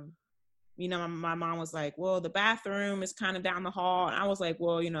 You know, my mom was like, well, the bathroom is kind of down the hall. And I was like,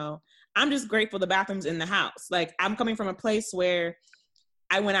 well, you know, I'm just grateful the bathroom's in the house. Like, I'm coming from a place where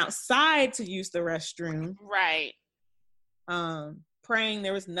I went outside to use the restroom. Right. Praying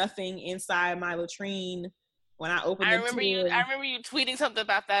there was nothing inside my latrine when I opened I remember you tweeting something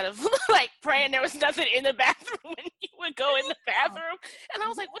about that of like praying there was nothing in the bathroom when you would go in the bathroom. And I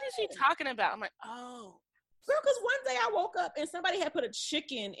was like, what is she talking about? I'm like, oh. Girl, because one day I woke up and somebody had put a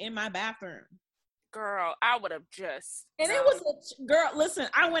chicken in my bathroom. Girl, I would have just. And it was girl, listen,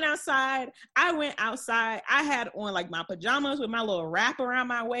 I went outside. I had on like my pajamas with my little wrap around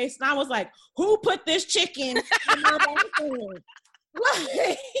my waist. And I was like, who put this chicken in my bathroom?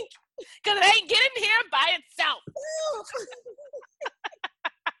 Like, because it ain't getting here by itself.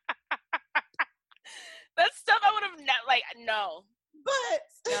 That's stuff I would have not, like, no.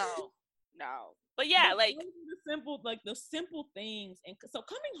 But no. But yeah, like the simple things. And so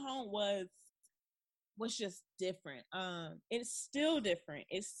coming home was just different. It's still different.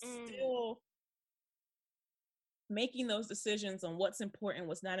 It's still making those decisions on what's important,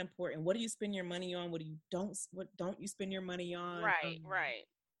 what's not important. What do you spend your money on? What don't you spend your money on? Right.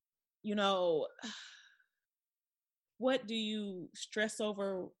 You know, what do you stress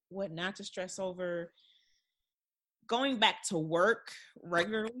over? What not to stress over? Going back to work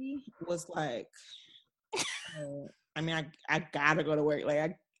regularly was like, I mean, I gotta go to work.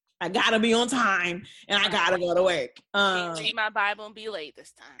 Like I gotta be on time and I gotta go to work. Read my Bible and be late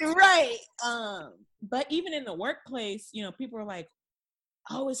this time. Right. But even in the workplace, you know, people are like,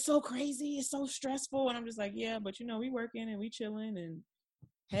 oh, it's so crazy. It's so stressful. And I'm just like, yeah, but you know, we working and we chilling and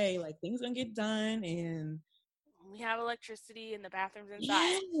hey, like things gonna get done and we have electricity in the bathrooms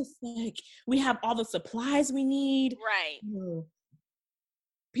inside. Yes, like we have all the supplies we need. Right. You know,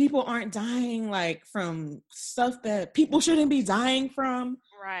 people aren't dying like from stuff that people shouldn't be dying from.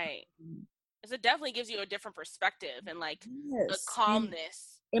 Right. So it definitely gives you a different perspective and like a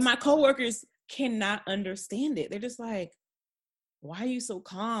calmness. And my coworkers cannot understand it. They're just like, why are you so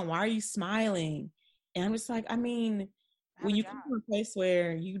calm? Why are you smiling? And I'm just like, I mean, when you come from a place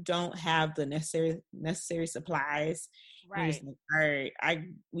where you don't have the necessary supplies, right? Like, all right,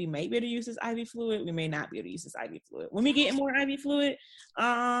 we may be able to use this IV fluid. We may not be able to use this IV fluid. When we get more IV fluid,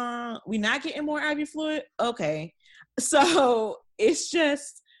 we not getting more IV fluid. Okay, so it's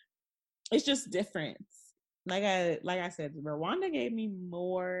just different. Like I said, Rwanda gave me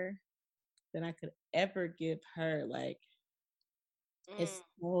more than I could ever give her. Like it's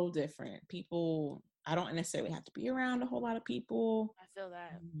so different. People. I don't necessarily have to be around a whole lot of people. I feel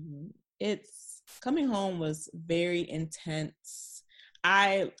that. It's coming home was very intense.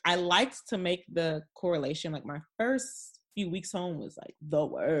 I liked to make the correlation. Like my first few weeks home was like the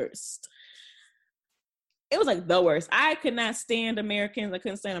worst. It was like the worst. I could not stand Americans. I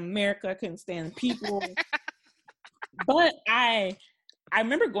couldn't stand America. I couldn't stand people. But I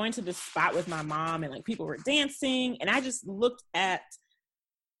remember going to this spot with my mom and like people were dancing and I just looked at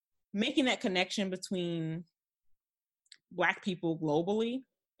making that connection between Black people globally,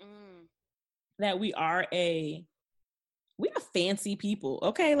 that we are fancy people.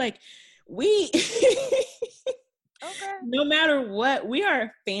 Okay. Like we, okay. No matter what, we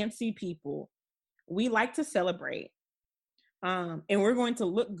are fancy people. We like to celebrate. And we're going to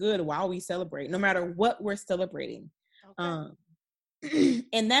look good while we celebrate, no matter what we're celebrating. Okay.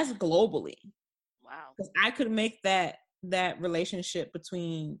 And that's globally. Wow. Because I could make that relationship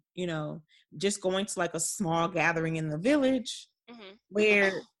between, you know, just going to like a small gathering in the village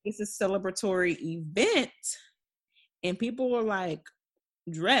where it's a celebratory event and people are like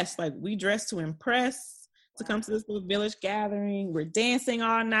dressed, like we dress to impress, to come to this little village gathering. We're dancing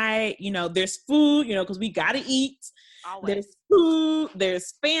all night. You know, there's food, you know, because we got to eat. Always. There's food,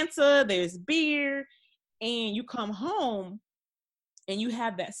 there's Fanta, there's beer, and you come home and you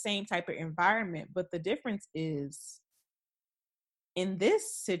have that same type of environment. But the difference is, in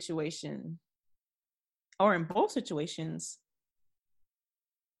this situation, or in both situations,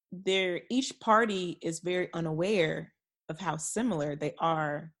 each party is very unaware of how similar they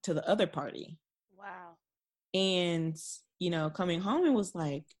are to the other party. Wow. And, you know, coming home, it was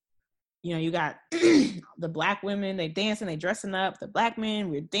like, you know, you got the Black women, they dancing, they dressing up. The Black men,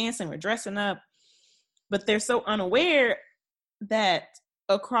 we're dancing, we're dressing up. But they're so unaware that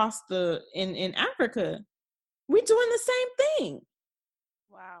across in Africa, we're doing the same thing.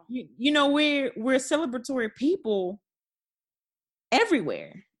 Wow. You know, we're celebratory people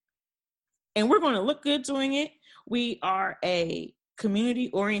everywhere. and we're going to look good doing it. We are a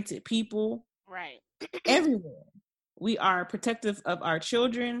community-oriented people. Right. Everywhere. We are protective of our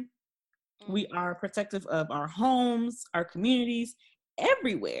children. We are protective of our homes, our communities,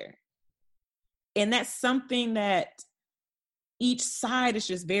 everywhere. And that's something that each side is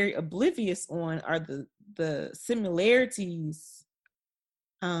just very oblivious on, are the similarities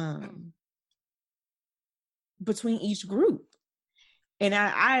between each group. And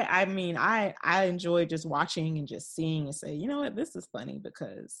I mean, I enjoy just watching and just seeing and say, you know what, this is funny,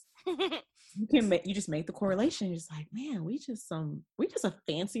 because you just make the correlation. You're just like, man, we just a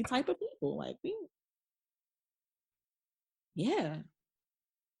fancy type of people. Like yeah.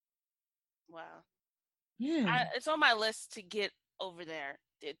 Wow. Yeah. It's on my list to get over there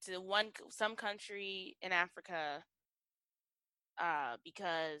to some country in Africa,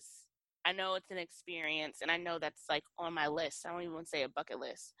 because I know it's an experience, and I know that's like on my list. I don't even want to say a bucket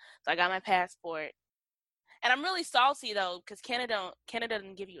list. So I got my passport, and I'm really salty though, because Canada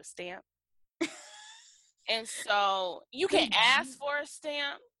doesn't give you a stamp, and so you can ask for a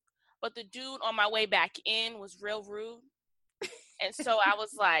stamp, but the dude on my way back in was real rude, and so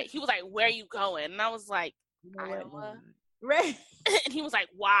he was like, "Where are you going?" And I was like, "Iowa." Right. And he was like,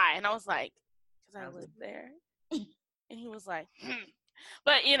 "Why?" And I was like, "Because I live there." And he was like,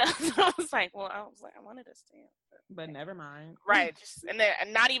 But, so I was like, I wanted a stamp. But never mind. Right. And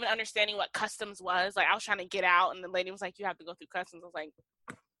not even understanding what customs was. Like, I was trying to get out, and the lady was like, you have to go through customs. I was like,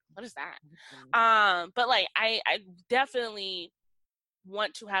 what is that? But, like, I definitely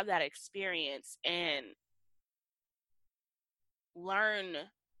want to have that experience and learn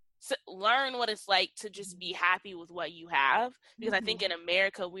what it's like to just be happy with what you have. Because I think in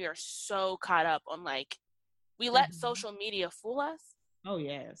America, we are so caught up on, like, we let social media fool us. Oh,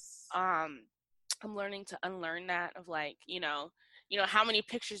 yes. I'm learning to unlearn that of, like, how many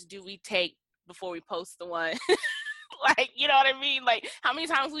pictures do we take before we post the one? Like, you know what I mean? Like, how many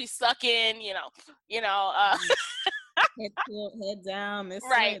times we suck in, head down, this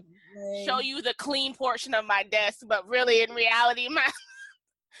right. way. Show you the clean portion of my desk, but really in reality,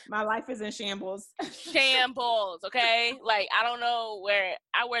 my life is in shambles. Okay? Like, I don't know where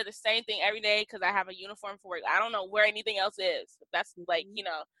I wear the same thing every day because I have a uniform for work. I don't know where anything else is. That's like,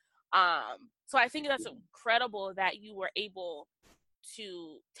 so I think that's incredible that you were able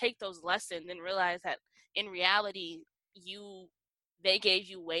to take those lessons and realize that in reality, they gave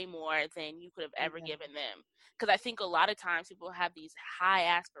you way more than you could have ever given them. Because I think a lot of times people have these high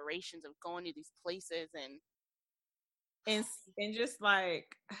aspirations of going to these places and just like,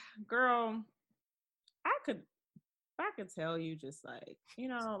 girl, I could tell you, just like,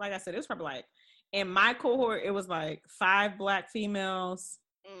 like I said, it was probably like, in my cohort, it was like 5 Black females,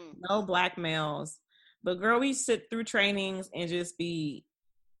 no Black males. But girl, we sit through trainings and just be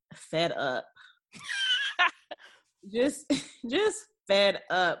fed up. just fed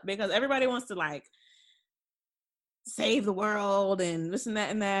up, because everybody wants to, like, save the world and this and that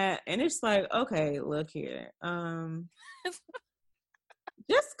and that. And it's like, okay, look here.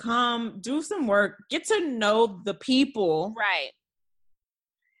 Just come, do some work, get to know the people. Right.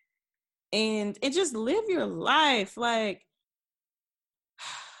 And just live your life. Like,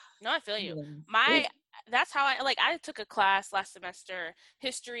 no, I feel you. That's how I took a class last semester,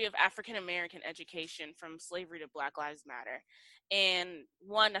 History of African American Education from Slavery to Black Lives Matter. And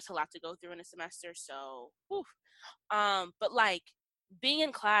that's a lot to go through in a semester. So, but like, being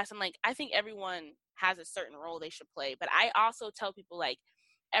in class, I'm like, I think everyone has a certain role they should play. But I also tell people, like,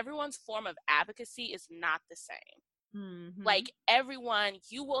 everyone's form of advocacy is not the same. Mm-hmm. Like, everyone,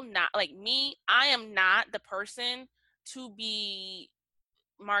 you will not, like me, I am not the person to be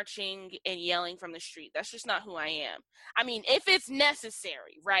marching and yelling from the street. That's just not who I am. I mean, if it's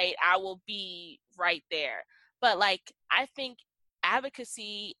necessary, right, I will be right there. But, like, I think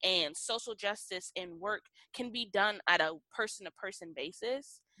advocacy and social justice and work can be done at a person-to-person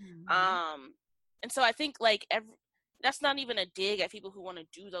basis. Mm-hmm. And so I think, like, that's not even a dig at people who want to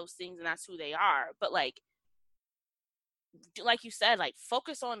do those things and that's who they are. But, like you said, like,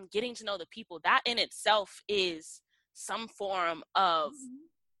 focus on getting to know the people. That in itself is some form of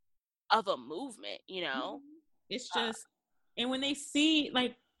a movement, It's just, and when they see,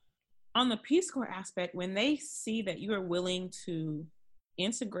 like, on the Peace Corps aspect, when they see that you are willing to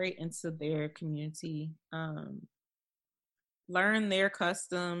integrate into their community, learn their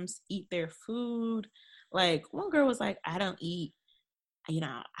customs, eat their food. Like, one girl was like, I don't eat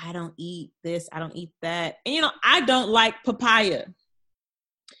this, I don't eat that. And, I don't like papaya.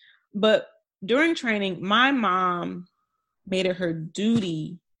 But during training, my mom made it her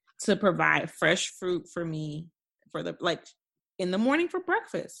duty to provide fresh fruit for me in the morning for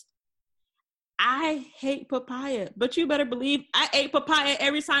breakfast. I hate papaya, but you better believe I ate papaya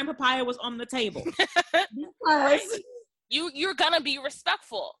every time papaya was on the table. Because you're gonna be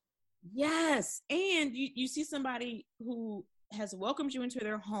respectful. Yes, and you see somebody who has welcomed you into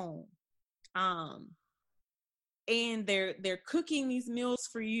their home, and they're cooking these meals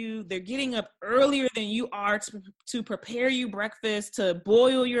for you. They're getting up earlier than you are to prepare you breakfast, to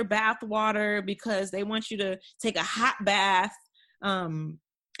boil your bath water because they want you to take a hot bath, and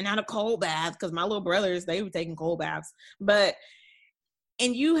not a cold bath, because my little brothers, they were taking cold baths.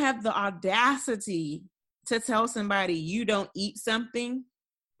 And you have the audacity to tell somebody you don't eat something.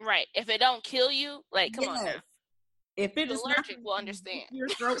 Right. If it don't kill you, like, come on now. If it is allergic, we'll understand. Your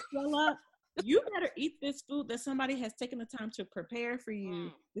throat swell up. You better eat this food that somebody has taken the time to prepare for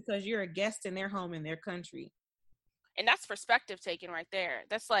you because you're a guest in their home, in their country. And that's perspective taken right there.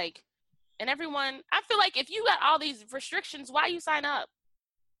 That's like, and everyone, I feel like if you got all these restrictions, why you sign up?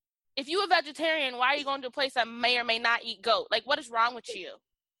 If you a vegetarian, why are you going to a place that may or may not eat goat? Like, what is wrong with you?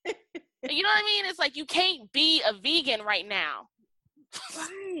 You know what I mean? It's like, you can't be a vegan right now.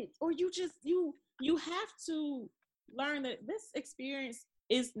 Right. Or you have to learn that this experience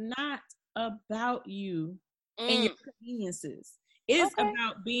is not about you and your conveniences. It is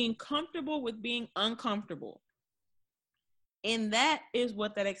about being comfortable with being uncomfortable. And that is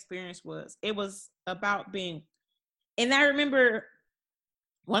what that experience was. It was about being, and I remember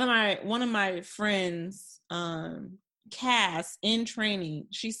one of my friends, Cass, in training,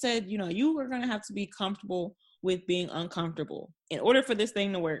 she said, you are going to have to be comfortable with being uncomfortable in order for this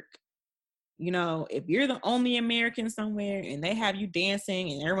thing to work. If you're the only American somewhere and they have you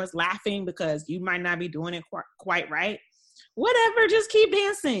dancing and everyone's laughing because you might not be doing it quite right, whatever, just keep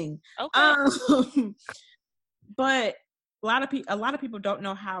dancing. Okay. But a lot of people don't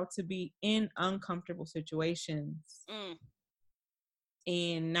know how to be in uncomfortable situations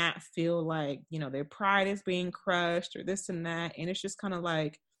and not feel like, their pride is being crushed or this and that. And it's just kind of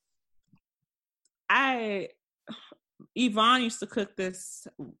like, Yvonne used to cook this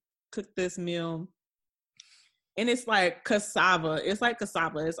meal, and it's like cassava. It's like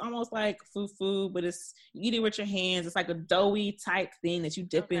cassava. It's almost like fufu, but you eat it with your hands. It's like a doughy type thing that you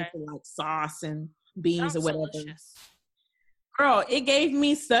dip into like sauce and beans or whatever. Delicious. Girl, it gave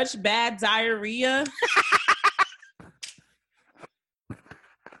me such bad diarrhea.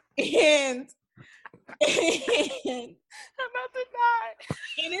 and I'm about to die.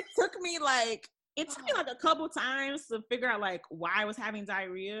 And it took me like a couple times to figure out like why I was having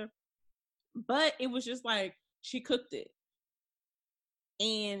diarrhea. But it was just like, she cooked it.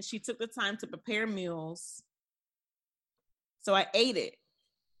 And she took the time to prepare meals. So I ate it.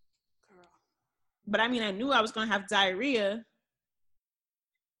 Girl. But I knew I was going to have diarrhea.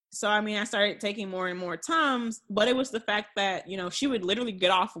 So, I started taking more and more Tums. But it was the fact that, she would literally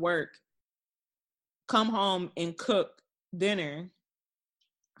get off work, come home and cook dinner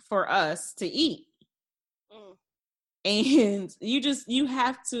for us to eat. And you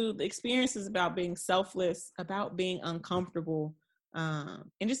have to, the experience is about being selfless, about being uncomfortable,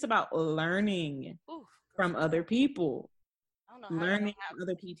 and just about learning from other people. Learning from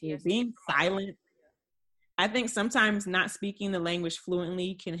other people, being silent. I think sometimes not speaking the language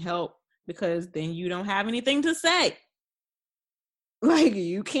fluently can help, because then you don't have anything to say. Like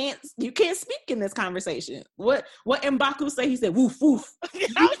you can't speak in this conversation. What M'Baku say? He said, "Woof woof."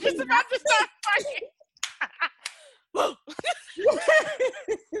 I was just about to start fighting.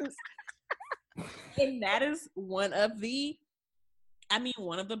 And that is one of the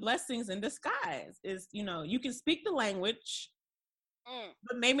blessings in disguise is, you can speak the language,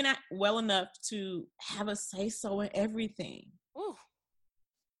 but maybe not well enough to have a say so in everything. Ooh.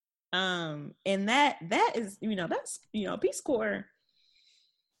 And that is, that's, Peace Corps.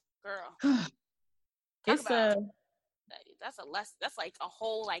 Girl. That's a less. That's like a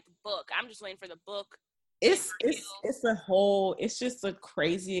whole like book. I'm just waiting for the book. It's just a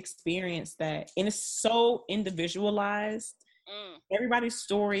crazy experience and it's so individualized. Everybody's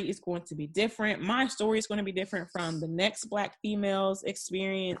story is going to be different. My story is going to be different from the next Black female's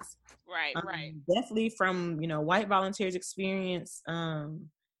experience. Right. Definitely from, white volunteers' experience.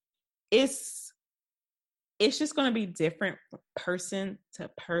 It's just going to be different person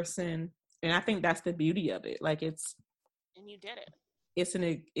to person. And I think that's the beauty of it. Like and you did it. It's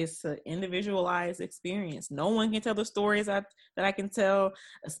an individualized experience. No one can tell the stories that I can tell,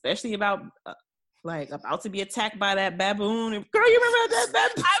 especially about about to be attacked by that baboon. Girl, you remember that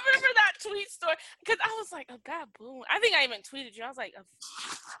baboon? I remember that tweet story because I was like, a baboon. I think I even tweeted you. I was like,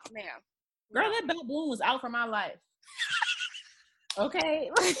 man, girl, that baboon was out for my life.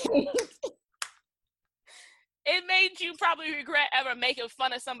 Okay. it made you probably regret ever making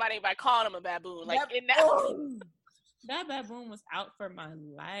fun of somebody by calling them a baboon. Like, that baboon was out for my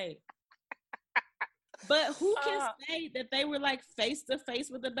life. But who can say that they were like face to face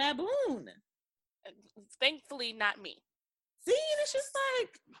with a baboon? Thankfully, not me. See, and it's just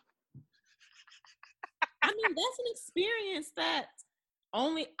like, I mean, that's an experience that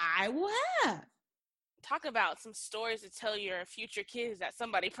only I will have. Talk about some stories to tell your future kids that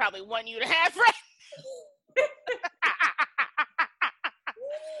somebody probably want you to have, right?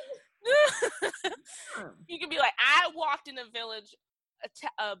 You could be like, I walked in a village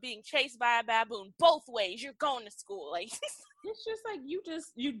being chased by a baboon both ways. You're going to school. Like, it's just like you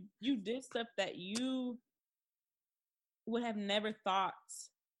did stuff that you would have never thought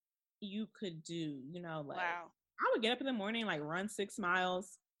you could do. You know, like, wow. I would get up in the morning, like run 6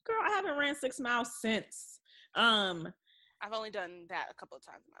 miles. Girl, I haven't ran 6 miles since. I've only done that a couple of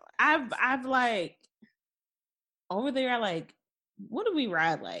times in my life. I've like over there. Like, what do we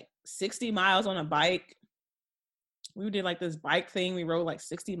ride? Like 60 miles on a bike. We did like this bike thing. We rode like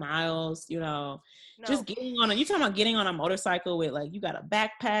 60 miles, you know, just getting on you talking about getting on a motorcycle with like, you got a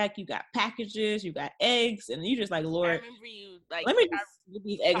backpack, you got packages, you got eggs, and you just like, Lord, I remember you like, let me just get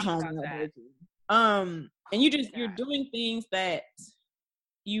these eggs home. And you're doing things that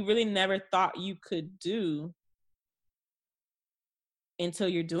you really never thought you could do until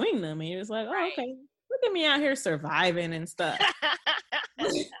you're doing them. And you're just like, oh, okay, look at me out here surviving and stuff.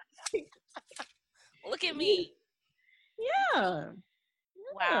 Look at me. Yeah.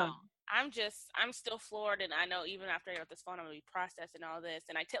 Wow. I'm still floored, and I know even after I get off this phone, I'm gonna be processing all this.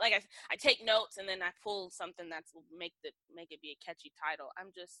 And I take notes, and then I pull something that's make it be a catchy title.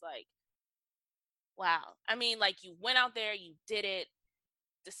 I'm just like, wow. I mean, like, you went out there, you did it,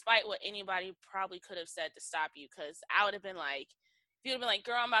 despite what anybody probably could have said to stop you. Because I would have been like, if you'd have been like,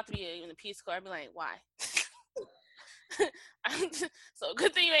 girl, I'm about to be in the Peace Corps, I'd be like, why? So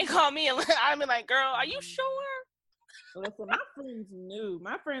good thing you ain't call me. I'd be like, girl, are you sure? Listen, my friends knew.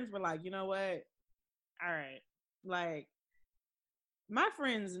 My friends were like, you know what? All right. Like, my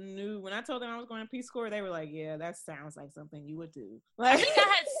friends knew when I told them I was going to Peace Corps, they were like, yeah, that sounds like something you would do. Like, I think I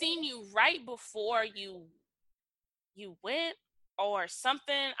had seen you right before you went or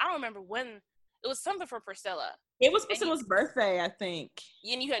something. I don't remember when. It was something for Priscilla. It was Priscilla's birthday, I think.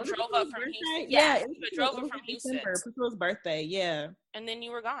 And you had drove up from Houston. Yeah, you had drove up from Houston. Priscilla's birthday, yeah. And then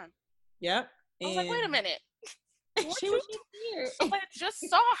you were gone. Yep. I was like, wait a minute. She was here. I just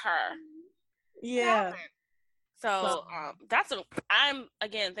saw her. Yeah. So I'm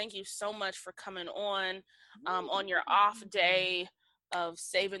again, thank you so much for coming on your off day of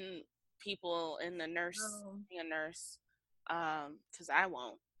saving people in the being a nurse. Because I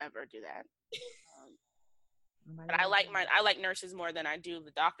won't ever do that. But I like nurses more than I do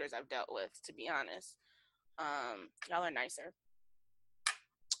the doctors I've dealt with, to be honest. Y'all are nicer.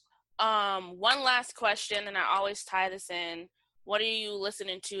 One last question, and I always tie this in. What are you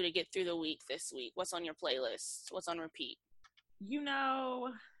listening to get through the week this week? What's on your playlist? What's on repeat? You know,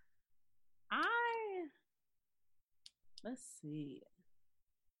 let's see.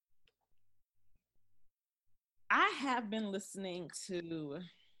 I have been listening to,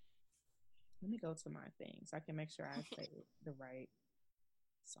 let me go to my thing so I can make sure I say the right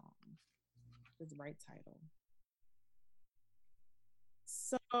song, the right title.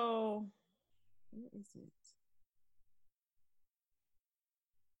 So, where is it?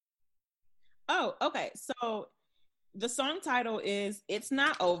 Oh, okay. So, the song title is "It's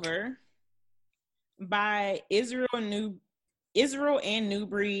Not Over" by Israel and New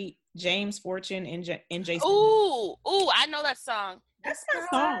Breed, James Fortune, and Jason. Ooh, I know that song. That's my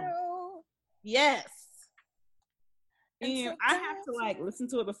song. Yes. And I have to like listen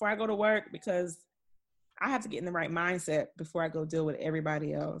to it before I go to work because I have to get in the right mindset before I go deal with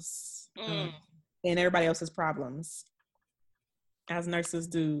everybody else and everybody else's problems, as nurses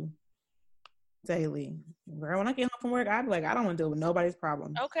do daily. Girl, when I get home from work, I'd be like, I don't want to deal with nobody's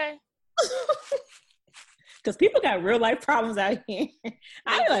problems. Okay. Because people got real life problems out here.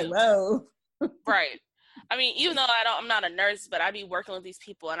 I'd be like, whoa. Right. I mean, even though I'm not a nurse, but I be working with these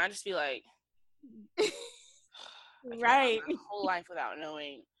people, and I just be like, right, my whole life without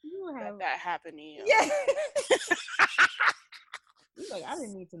knowing that happened to you. Yeah. Like, I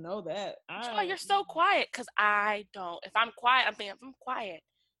didn't need to know that. You're so quiet, because I don't. If I'm quiet, I'm thinking, if I'm quiet,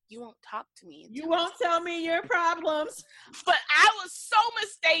 you won't talk to me. You won't tell me your problems. But I was so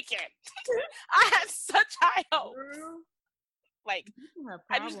mistaken. I had such high hopes. Like,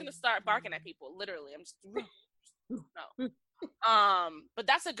 I'm just gonna start barking at people. Literally, I'm just no. But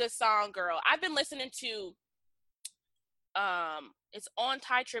that's a good song, girl. I've been listening to It's on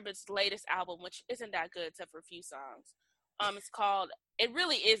Ty Tribbett's latest album, which isn't that good except for a few songs. It's called. It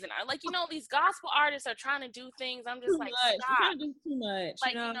really isn't. I like, these gospel artists are trying to do things. I'm just too like, much. stop. You're trying to do too much.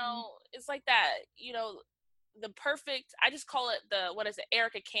 Like, it's like that. The perfect. I just call it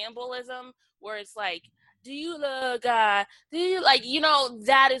Erica Campbellism, where it's like, do you love God? Do you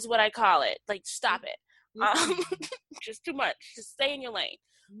that is what I call it. Like, stop it. Just too much. Just stay in your lane.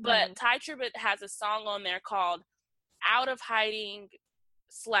 Mm-hmm. But Ty Tribbett has a song on there called "Out of Hiding"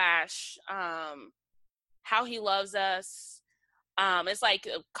 / "How He Loves Us." It's like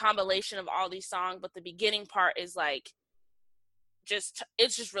a combination of all these songs, but the beginning part is like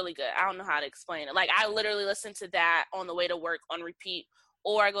it's just really good. I don't know how to explain it. Like, I literally listen to that on the way to work on repeat,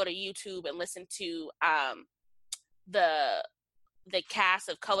 or I go to YouTube and listen to the cast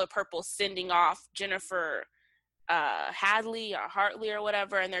of Color Purple sending off Jennifer Hadley or Hartley or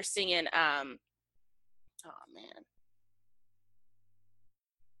whatever, and they're singing oh man,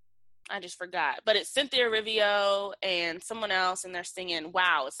 I just forgot, but it's Cynthia Rivio and someone else, and they're singing.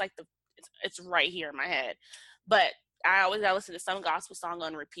 Wow, it's like it's right here in my head. But I always gotta listen to some gospel song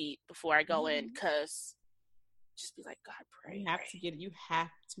on repeat before I go in, because just be like, God, pray. You have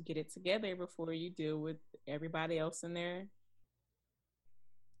to get it together before you deal with everybody else in their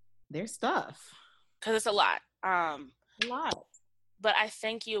stuff, because it's a lot. A lot. But I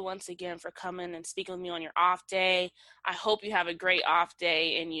thank you once again for coming and speaking with me on your off day. I hope you have a great off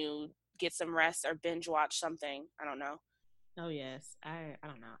day and you get some rest or binge watch something. I don't know. Oh yes, I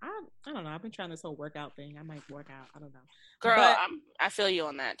don't know. I don't know. I've been trying this whole workout thing. I might work out. I don't know. Girl, I feel you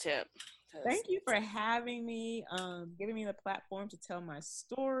on that tip. Thank you for having me. Giving me the platform to tell my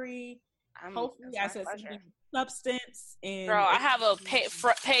story. Hopefully, I said something of substance. And girl, I have a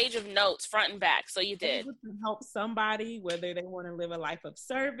page of notes, front and back. So you did. To help somebody, whether they want to live a life of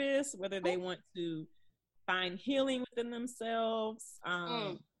service, whether they want to find healing within themselves.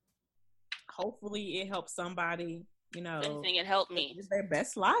 Hopefully, it helps somebody. Anything, it helped me. It's their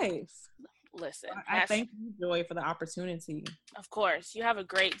best life. Listen, I thank you, Joy, for the opportunity. Of course. You have a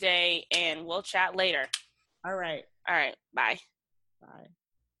great day, and we'll chat later. All right. Bye. Bye.